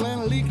pole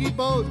and a leaky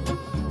boat.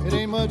 It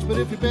ain't much, but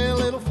if you bail,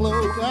 it'll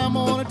float. I'm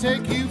gonna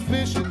take you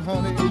fishing,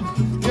 honey.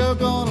 You're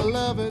gonna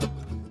love it.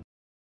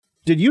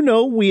 Did you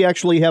know we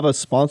actually have a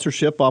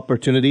sponsorship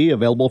opportunity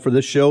available for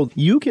this show?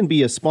 You can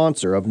be a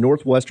sponsor of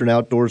Northwestern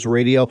Outdoors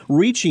Radio,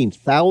 reaching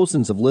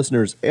thousands of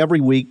listeners every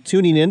week,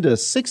 tuning in to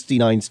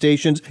 69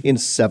 stations in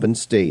 7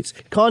 states.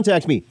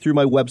 Contact me through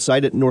my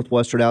website at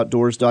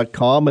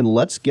northwesternoutdoors.com and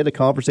let's get a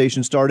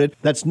conversation started.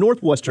 That's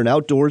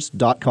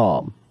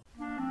northwesternoutdoors.com.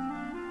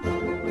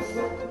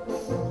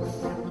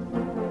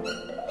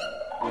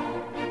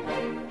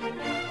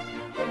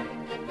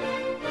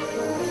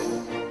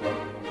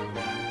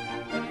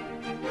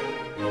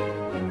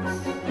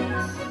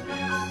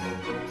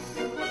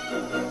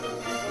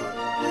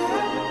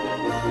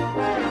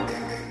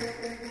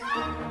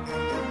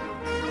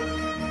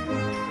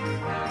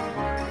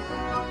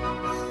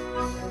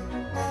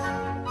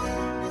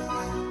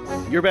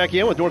 You're back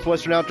in with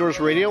Northwestern Outdoors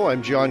Radio.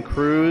 I'm John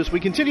Cruz. We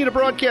continue to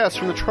broadcast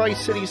from the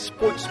Tri-City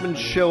Sportsman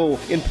Show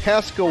in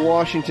Pasco,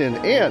 Washington.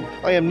 And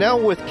I am now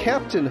with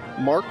Captain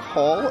Mark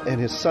Hall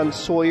and his son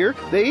Sawyer.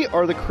 They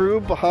are the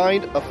crew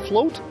behind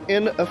Afloat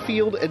and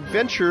Afield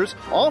Adventures,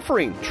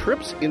 offering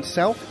trips in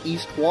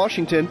Southeast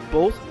Washington,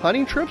 both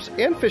hunting trips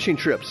and fishing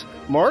trips.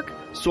 Mark,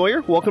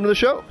 Sawyer, welcome to the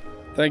show.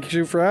 Thank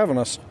you for having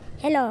us.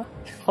 Hello.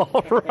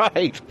 All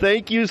right.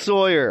 Thank you,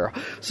 Sawyer.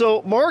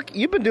 So, Mark,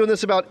 you've been doing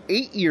this about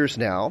 8 years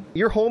now.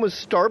 Your home is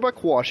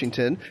Starbuck,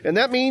 Washington, and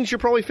that means you're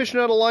probably fishing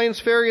out of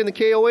Lions Ferry and the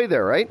KOA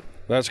there, right?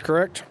 That's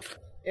correct.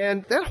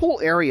 And that whole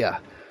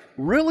area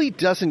really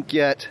doesn't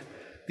get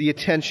the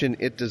attention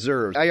it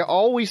deserves. I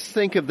always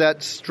think of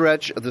that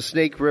stretch of the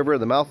Snake River,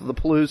 the mouth of the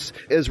Palouse,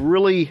 as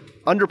really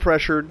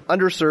underpressured,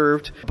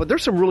 underserved, but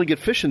there's some really good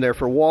fish in there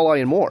for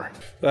walleye and more.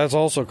 That's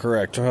also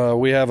correct.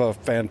 We have a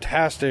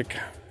fantastic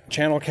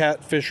channel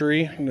cat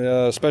fishery,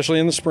 especially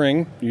in the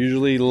spring,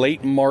 usually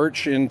late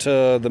March into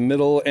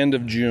the end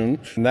of June.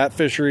 And that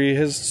fishery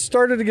has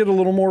started to get a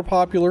little more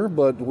popular,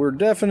 but we're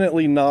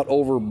definitely not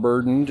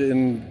overburdened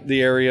in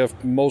the area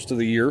most of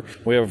the year.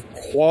 We have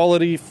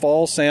quality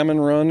fall salmon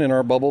run in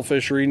our bubble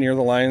fishery near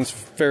the Lions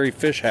Ferry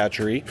Fish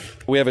Hatchery.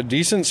 We have a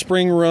decent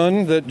spring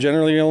run that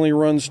generally only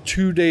runs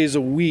 2 days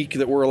a week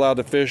that we're allowed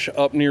to fish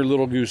up near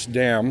Little Goose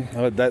Dam.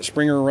 That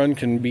springer run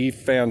can be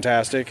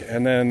fantastic.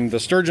 And then the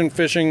sturgeon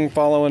fishing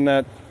following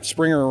that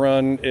springer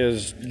run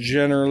is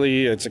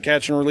generally, it's a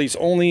catch and release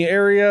only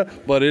area,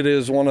 but it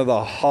is one of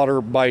the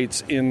hotter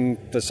bites in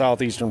the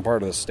southeastern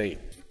part of the state.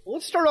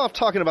 Let's start off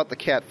talking about the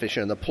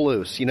catfishing and the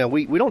Palouse. You know,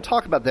 we don't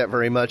talk about that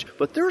very much,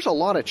 but there's a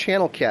lot of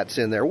channel cats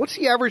in there. What's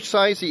the average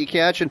size that you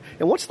catch, and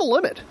what's the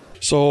limit?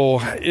 So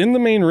in the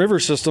main river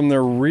system,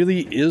 there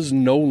really is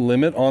no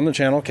limit on the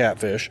channel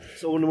catfish.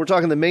 So when we're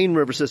talking the main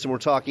river system, we're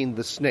talking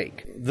the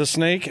Snake. The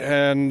Snake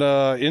and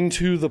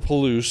into the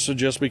Palouse,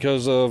 just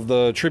because of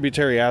the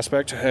tributary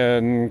aspect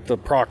and the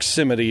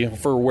proximity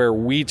for where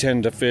we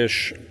tend to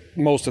fish.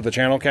 Most of the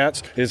channel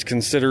cats is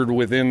considered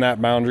within that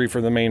boundary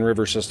for the main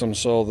river system,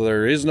 so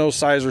there is no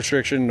size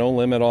restriction, no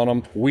limit on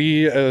them.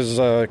 We as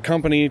a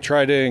company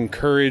try to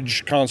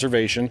encourage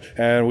conservation,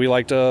 and we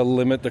like to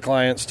limit the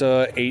clients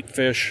to 8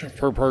 fish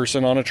per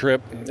person on a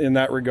trip in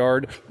that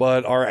regard,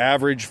 but our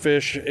average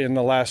fish in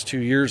the last 2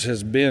 years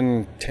has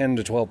been 10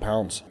 to 12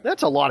 pounds.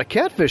 That's a lot of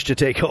catfish to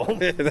take home.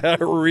 That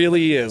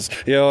really is.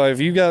 You know, if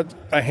you got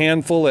a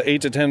handful of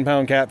 8 to 10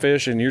 pound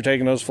catfish and you're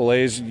taking those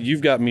fillets, you've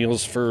got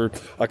meals for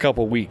a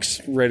couple weeks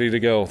ready to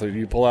go.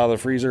 You pull out of the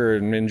freezer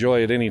and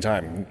enjoy it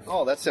anytime.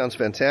 Oh, that sounds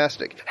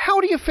fantastic.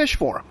 How do you fish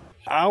for them?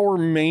 Our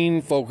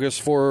main focus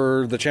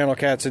for the channel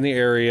cats in the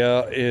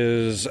area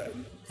is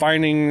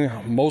finding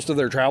most of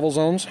their travel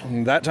zones.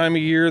 That time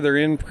of year, they're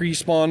in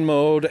pre-spawn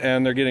mode,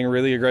 and they're getting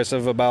really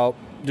aggressive about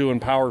doing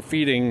power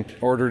feeding in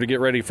order to get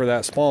ready for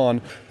that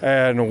spawn.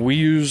 And we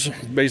use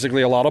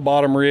basically a lot of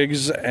bottom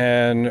rigs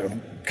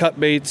and cut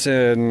baits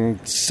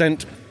and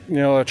scent,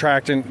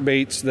 attractant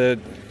baits that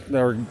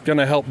are going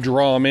to help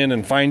draw them in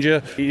and find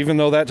you. Even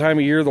though that time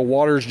of year the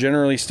water's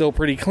generally still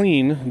pretty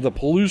clean, the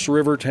Palouse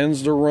River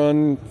tends to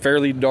run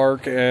fairly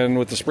dark, and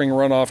with the spring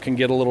runoff can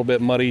get a little bit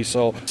muddy,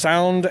 so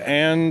sound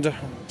and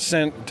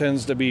scent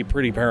tends to be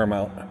pretty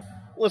paramount.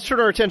 Let's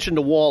turn our attention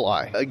to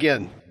walleye.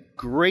 Again,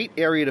 great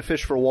area to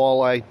fish for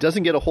walleye,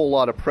 doesn't get a whole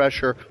lot of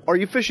pressure. Are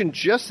you fishing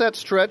just that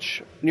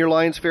stretch near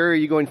Lions Ferry, or are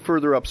you going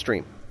further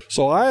upstream?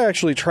 So I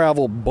actually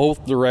travel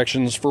both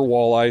directions for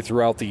walleye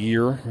throughout the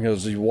year,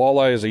 because the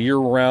walleye is a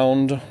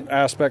year-round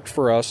aspect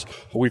for us.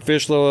 We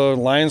fish the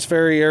Lions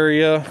Ferry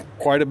area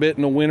quite a bit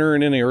in the winter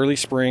and in the early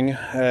spring.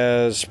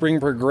 As spring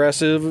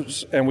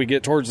progresses and we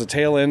get towards the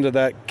tail end of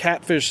that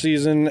catfish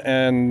season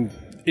and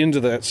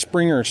into that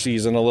springer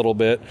season a little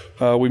bit,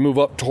 we move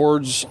up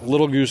towards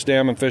Little Goose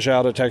Dam and fish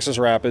out at Texas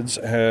Rapids,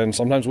 and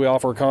sometimes we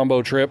offer a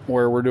combo trip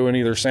where we're doing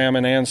either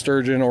salmon and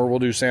sturgeon, or we'll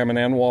do salmon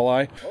and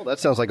walleye. Oh, that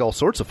sounds like all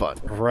sorts of fun.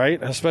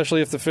 Right,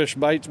 especially if the fish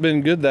bite's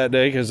been good that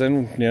day, because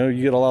then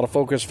you get a lot of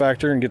focus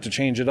factor and get to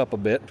change it up a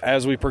bit.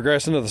 As we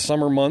progress into the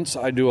summer months,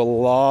 I do a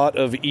lot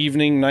of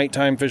evening,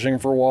 nighttime fishing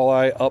for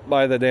walleye up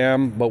by the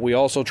dam, but we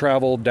also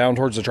travel down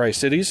towards the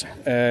Tri-Cities,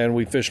 and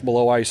we fish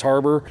below Ice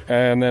Harbor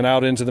and then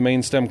out into the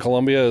main stem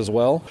Columbia Columbia as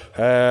well.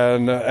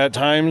 And at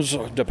times,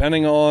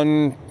 depending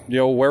on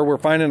where we're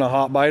finding a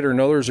hot bite or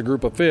know there's a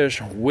group of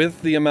fish,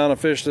 with the amount of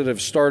fish that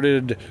have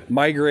started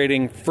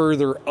migrating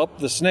further up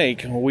the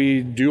Snake,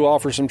 we do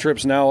offer some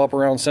trips now up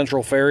around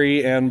Central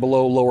Ferry and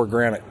below Lower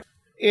Granite.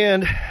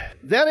 And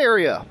that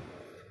area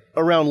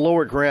around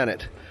Lower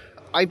Granite,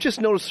 I've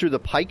just noticed through the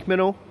pike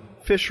minnow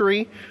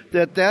fishery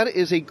that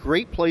is a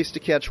great place to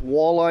catch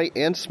walleye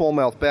and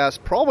smallmouth bass,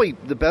 probably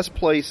the best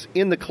place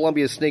in the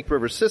Columbia Snake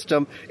River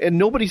system, and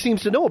nobody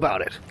seems to know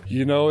about it.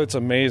 It's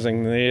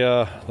amazing.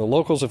 The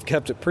locals have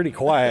kept it pretty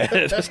quiet.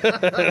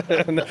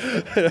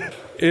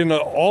 In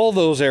all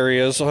those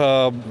areas,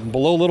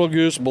 below Little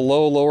Goose,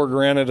 below Lower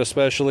Granite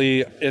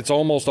especially, it's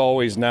almost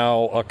always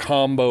now a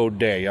combo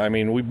day. I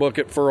mean, we book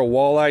it for a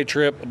walleye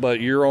trip, but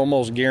you're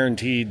almost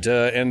guaranteed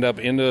to end up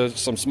into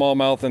some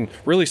smallmouth, and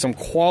really some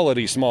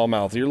quality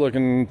smallmouth. You're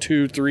looking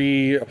 2,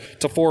 3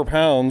 to 4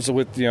 pounds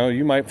with,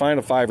 you might find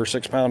a 5 or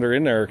 6 pounder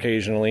in there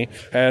occasionally.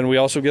 And we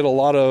also get a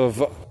lot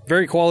of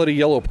very quality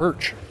yellow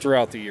perch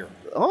throughout the year.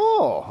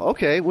 Oh,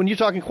 okay. When you're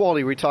talking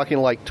quality, are we talking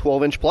like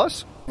 12-inch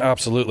plus?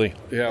 Absolutely.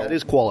 Yeah. That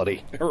is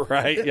quality.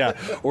 Right, yeah.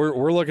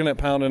 We're looking at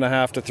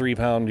 1.5 to 3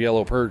 pound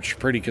yellow perch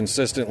pretty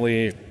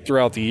consistently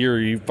throughout the year.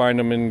 You find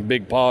them in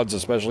big pods,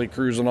 especially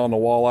cruising on the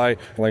walleye.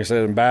 Like I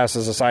said, and bass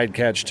is a side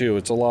catch too.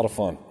 It's a lot of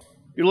fun.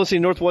 You're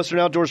listening to Northwestern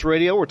Outdoors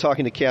Radio. We're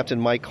talking to Captain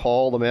Mike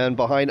Hall, the man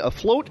behind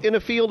Afloat in a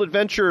Field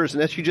Adventures.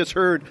 And as you just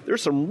heard,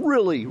 there's some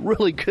really,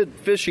 really good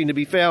fishing to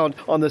be found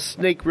on the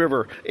Snake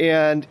River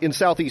and in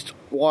southeast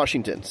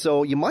Washington.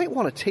 So you might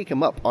want to take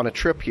him up on a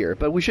trip here.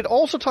 But we should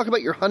also talk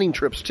about your hunting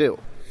trips, too.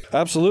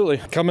 Absolutely.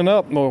 Coming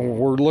up,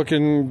 we're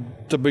looking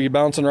to be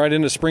bouncing right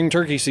into spring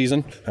turkey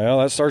season.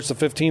 That starts the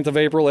 15th of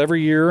April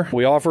every year.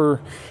 We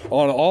offer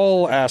on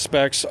all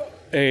aspects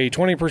a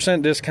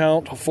 20%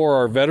 discount for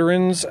our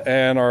veterans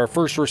and our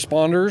first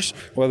responders,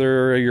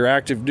 whether you're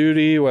active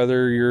duty,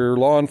 whether you're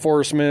law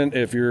enforcement,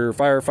 if you're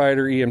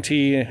firefighter,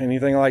 EMT,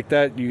 anything like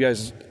that. You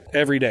guys,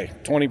 every day,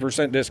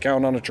 20%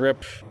 discount on a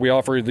trip. We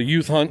offer the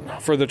youth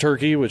hunt for the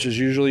turkey, which is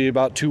usually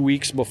about 2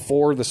 weeks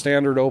before the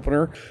standard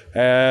opener.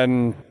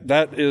 And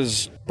that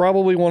is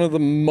probably one of the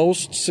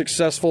most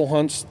successful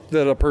hunts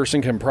that a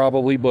person can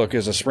probably book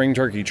is a spring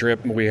turkey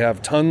trip. We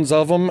have tons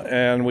of them,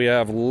 and we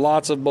have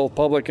lots of both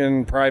public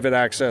and private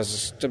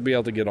access to be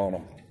able to get on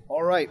them.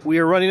 All right, we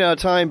are running out of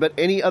time, but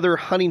any other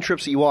hunting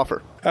trips that you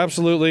offer?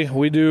 Absolutely.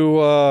 We do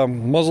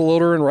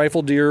muzzleloader and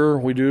rifle deer.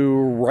 We do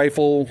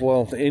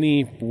rifle,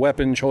 any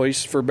weapon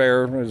choice for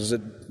bear, as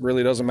it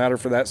really doesn't matter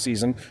for that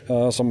season.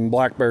 Some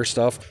black bear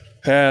stuff.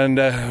 And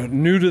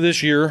new to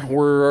this year,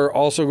 we're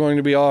also going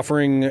to be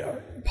offering,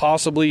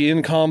 possibly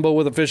in combo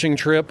with a fishing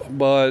trip,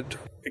 but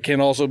it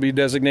can also be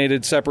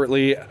designated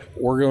separately.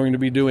 We're going to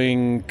be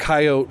doing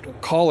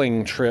coyote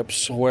calling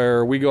trips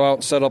where we go out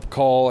and set up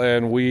call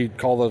and we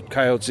call the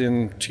coyotes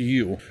in to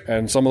you.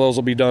 And some of those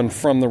will be done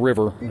from the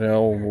river.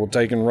 We'll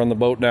take and run the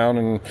boat down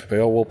and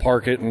we'll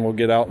park it and we'll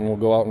get out and we'll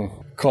go out and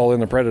call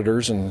in the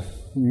predators and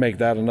make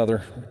that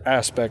another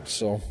aspect.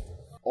 So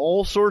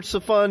all sorts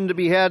of fun to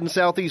be had in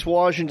Southeast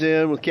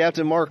Washington with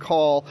Captain Mark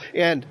Hall.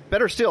 And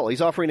better still, he's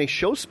offering a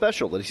show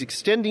special that he's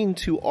extending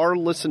to our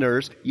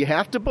listeners. You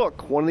have to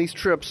book one of these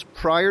trips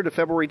prior to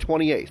February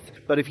 28th.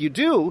 But if you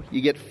do,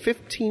 you get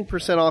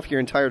 15% off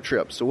your entire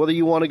trip. So whether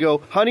you want to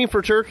go hunting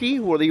for turkey,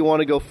 whether you want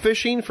to go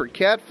fishing for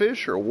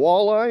catfish or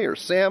walleye or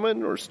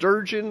salmon or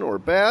sturgeon or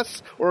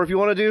bass, or if you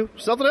want to do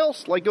something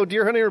else like go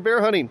deer hunting or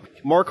bear hunting,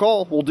 Mark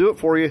Hall will do it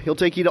for you. He'll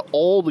take you to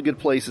all the good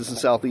places in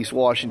Southeast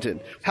Washington.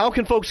 How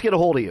can folks get a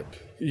hold of you?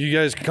 You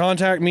guys can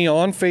contact me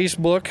on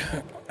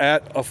Facebook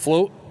at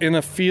Afloat in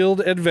a Field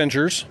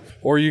Adventures,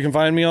 or you can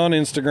find me on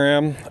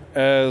Instagram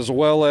as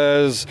well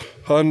as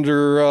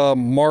under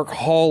Mark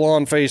Hall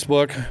on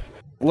Facebook.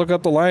 Look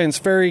up the Lions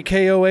Ferry,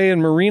 KOA,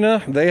 and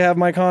Marina. They have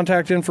my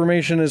contact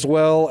information as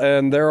well,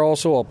 and they're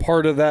also a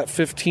part of that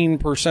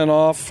 15%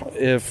 off.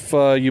 If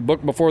you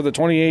book before the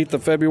 28th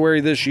of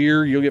February this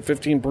year, you'll get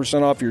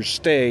 15% off your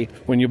stay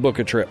when you book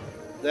a trip.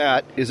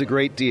 That is a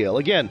great deal.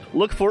 Again,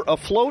 look for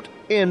Afloat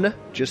in,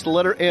 just the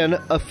letter N,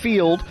 a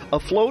field,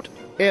 Afloat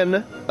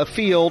in a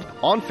Field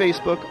on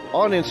Facebook,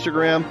 on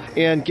Instagram,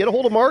 and get a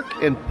hold of Mark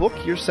and book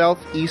your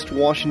Southeast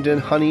Washington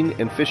hunting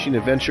and fishing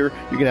adventure.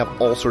 You're going to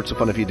have all sorts of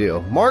fun if you do.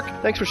 Mark,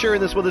 thanks for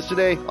sharing this with us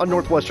today on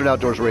Northwestern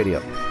Outdoors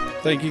Radio.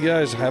 Thank you,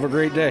 guys. Have a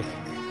great day.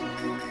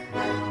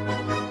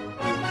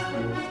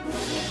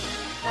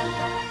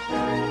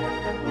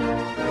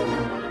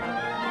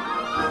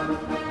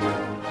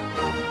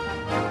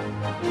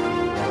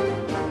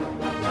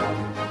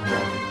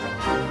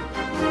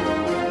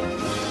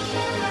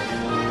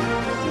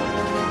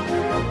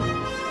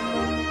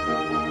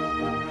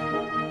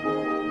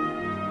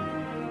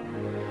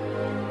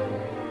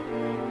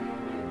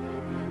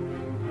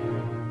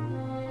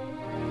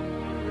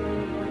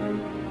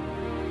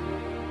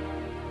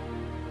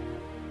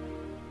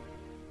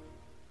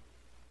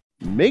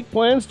 Make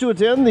plans to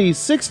attend the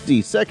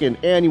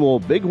 62nd Annual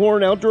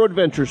Bighorn Outdoor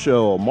Adventure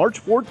Show,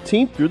 March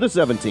 14th through the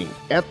 17th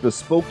at the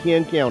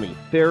Spokane County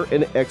Fair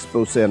and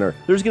Expo Center.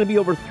 There's going to be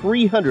over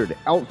 300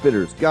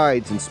 outfitters,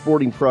 guides, and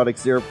sporting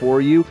products there for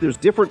you. There's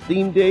different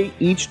theme day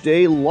each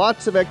day,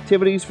 lots of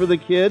activities for the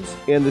kids,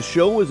 and the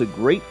show is a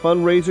great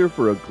fundraiser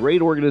for a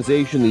great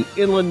organization, the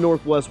Inland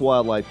Northwest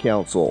Wildlife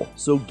Council.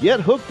 So get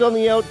hooked on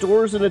the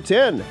outdoors and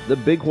attend the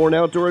Bighorn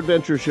Outdoor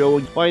Adventure Show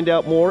and find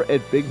out more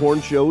at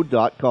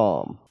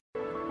bighornshow.com.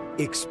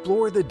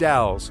 Explore the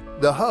Dalles,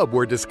 the hub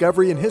where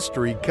discovery and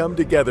history come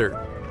together.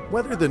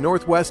 Whether the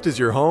Northwest is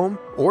your home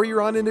or you're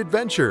on an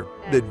adventure,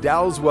 the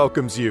Dalles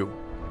welcomes you.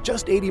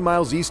 Just 80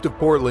 miles east of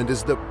Portland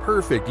is the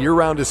perfect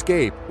year-round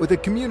escape with a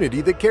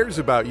community that cares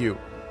about you.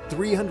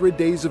 300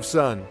 days of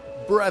sun,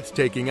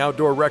 breathtaking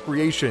outdoor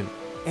recreation,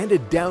 and a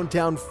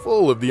downtown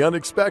full of the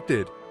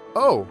unexpected.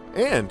 Oh,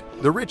 and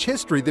the rich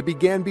history that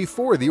began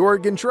before the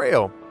Oregon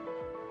Trail.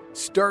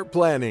 Start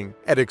planning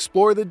at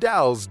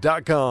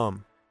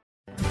explorethedalles.com.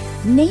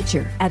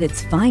 Nature at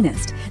its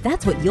finest.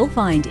 That's what you'll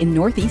find in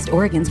Northeast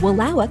Oregon's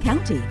Wallowa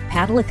County.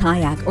 Paddle a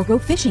kayak or go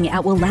fishing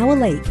at Wallowa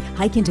Lake.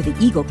 Hike into the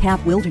Eagle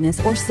Cap Wilderness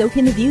or soak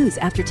in the views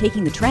after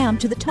taking the tram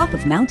to the top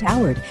of Mount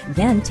Howard.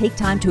 Then take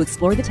time to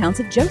explore the towns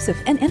of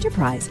Joseph and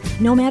Enterprise.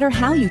 No matter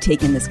how you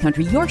take in this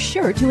country, you're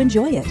sure to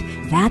enjoy it.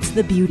 That's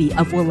the beauty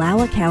of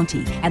Wallowa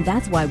County, and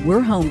that's why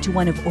we're home to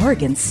one of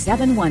Oregon's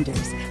 7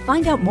 wonders.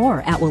 Find out more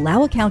at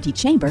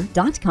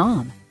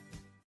WallowaCountyChamber.com.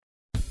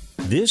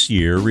 This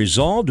year,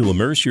 resolve to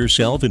immerse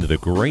yourself into the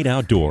great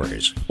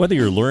outdoors. Whether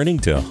you're learning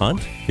to hunt,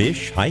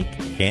 fish, hike,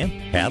 camp,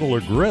 paddle, or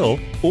grill,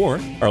 or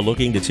are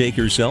looking to take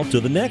yourself to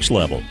the next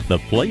level, the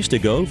place to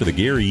go for the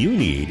gear you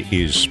need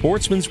is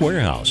Sportsman's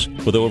Warehouse.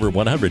 With over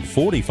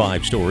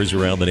 145 stores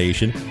around the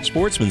nation,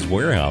 Sportsman's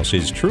Warehouse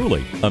is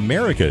truly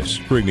America's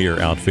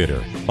premier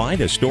outfitter. Find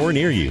a store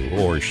near you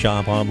or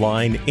shop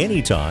online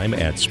anytime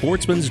at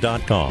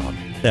sportsmans.com.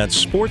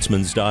 That's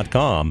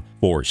sportsmans.com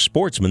for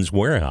Sportsman's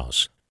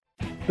Warehouse.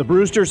 The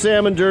Brewster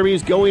Salmon Derby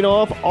is going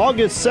off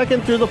August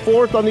 2nd through the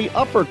 4th on the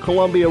Upper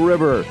Columbia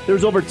River.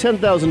 There's over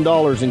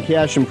 $10,000 in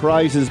cash and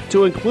prizes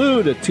to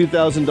include a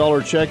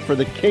 $2,000 check for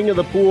the king of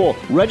the pool.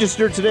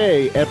 Register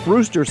today at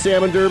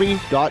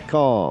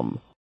brewstersalmonderby.com.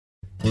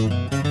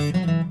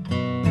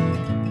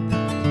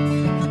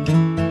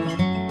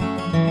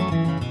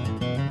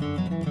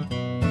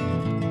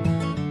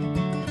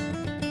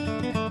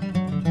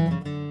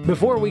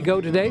 Before we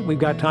go today, we've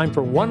got time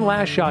for one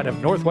last shot of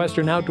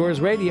Northwestern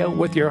Outdoors Radio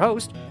with your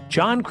host,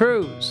 John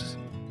Cruz.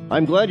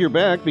 I'm glad you're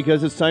back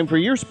because it's time for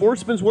your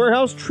Sportsman's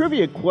Warehouse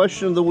Trivia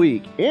Question of the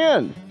Week.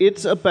 And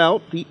it's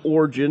about the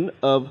origin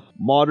of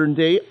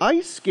modern-day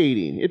ice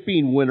skating. It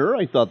being winter,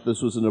 I thought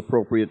this was an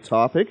appropriate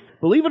topic.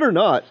 Believe it or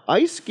not,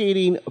 ice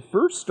skating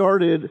first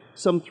started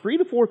some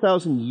 3,000 to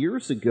 4,000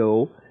 years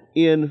ago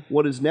in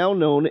what is now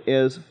known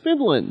as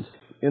Finland.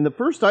 And the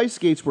first ice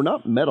skates were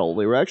not metal,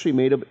 they were actually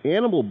made of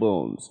animal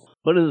bones.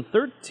 But in the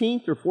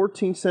 13th or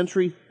 14th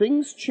century,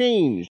 things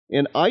changed,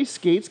 and ice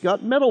skates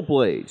got metal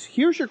blades.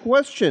 Here's your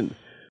question.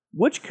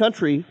 Which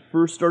country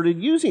first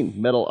started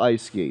using metal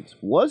ice skates?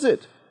 Was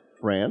it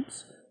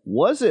France?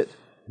 Was it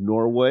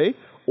Norway?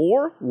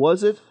 Or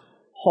was it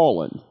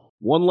Holland?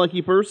 One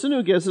lucky person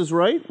who guesses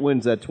right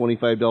wins that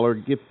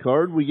 $25 gift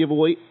card we give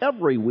away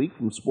every week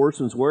from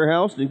Sportsman's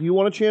Warehouse. And if you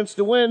want a chance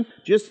to win,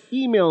 just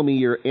email me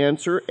your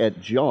answer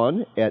at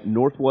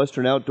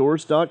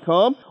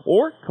john@northwesternoutdoors.com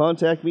or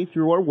contact me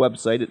through our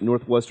website at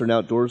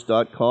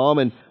northwesternoutdoors.com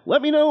and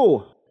let me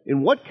know,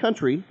 in what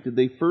country did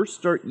they first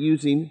start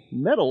using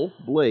metal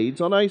blades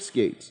on ice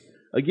skates?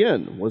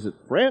 Again, was it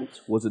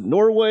France, was it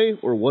Norway,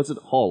 or was it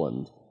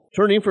Holland?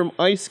 Turning from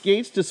ice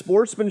skates to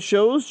sportsman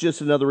shows, just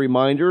another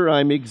reminder,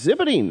 I'm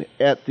exhibiting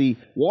at the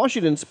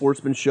Washington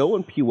Sportsman Show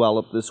in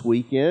Puyallup this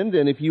weekend,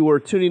 and if you are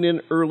tuning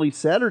in early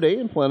Saturday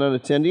and plan on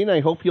attending,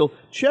 I hope you'll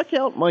check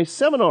out my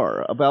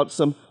seminar about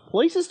some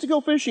places to go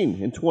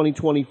fishing in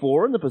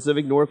 2024 in the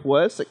Pacific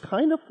Northwest that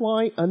kind of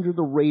fly under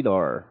the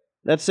radar.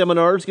 That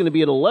seminar is going to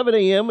be at 11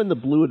 a.m. in the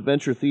Blue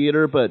Adventure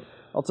Theater, but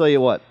I'll tell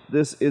you what,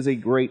 this is a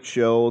great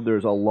show.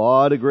 There's a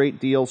lot of great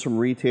deals from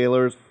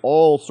retailers,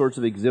 all sorts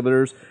of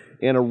exhibitors,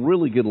 and a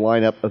really good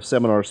lineup of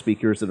seminar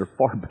speakers that are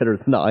far better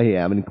than I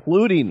am,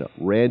 including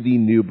Randy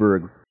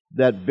Newberg,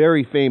 that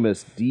very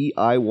famous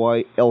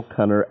DIY elk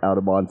hunter out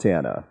of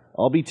Montana.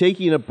 I'll be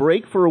taking a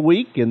break for a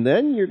week, and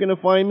then you're going to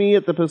find me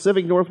at the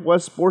Pacific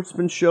Northwest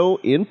Sportsman Show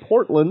in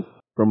Portland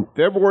from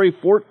February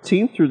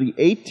 14th through the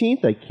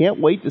 18th. I can't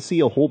wait to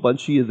see a whole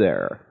bunch of you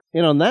there.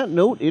 And on that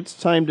note, it's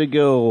time to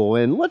go,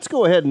 and let's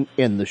go ahead and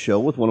end the show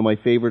with one of my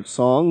favorite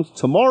songs,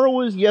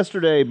 Tomorrow is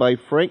Yesterday by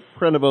Frank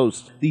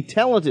Prenevost, the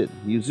talented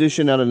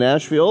musician out of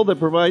Nashville that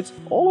provides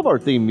all of our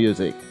theme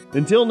music.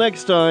 Until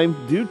next time,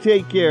 do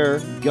take care,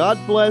 God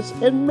bless,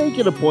 and make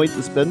it a point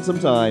to spend some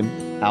time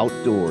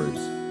outdoors.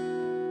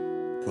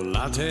 Well,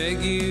 I'll take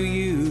you,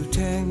 you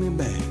take me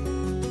back.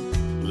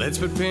 Let's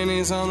put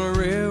pennies on a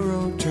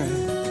railroad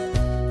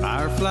track.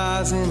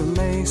 Fireflies in a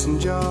mason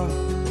jar,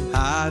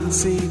 hide and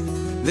seek.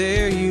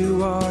 There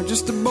you are,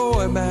 just a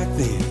boy back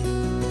then.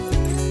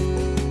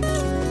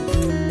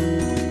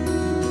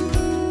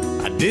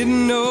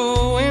 didn't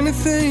know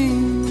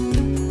anything.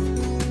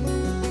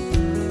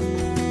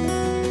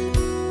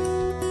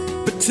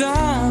 But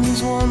time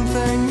is one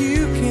thing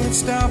you can't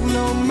stop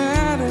no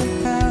matter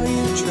how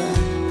you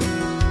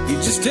try. You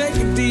just take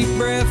a deep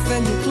breath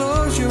and you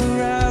close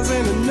your eyes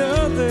and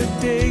another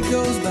day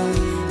goes by.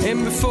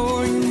 And before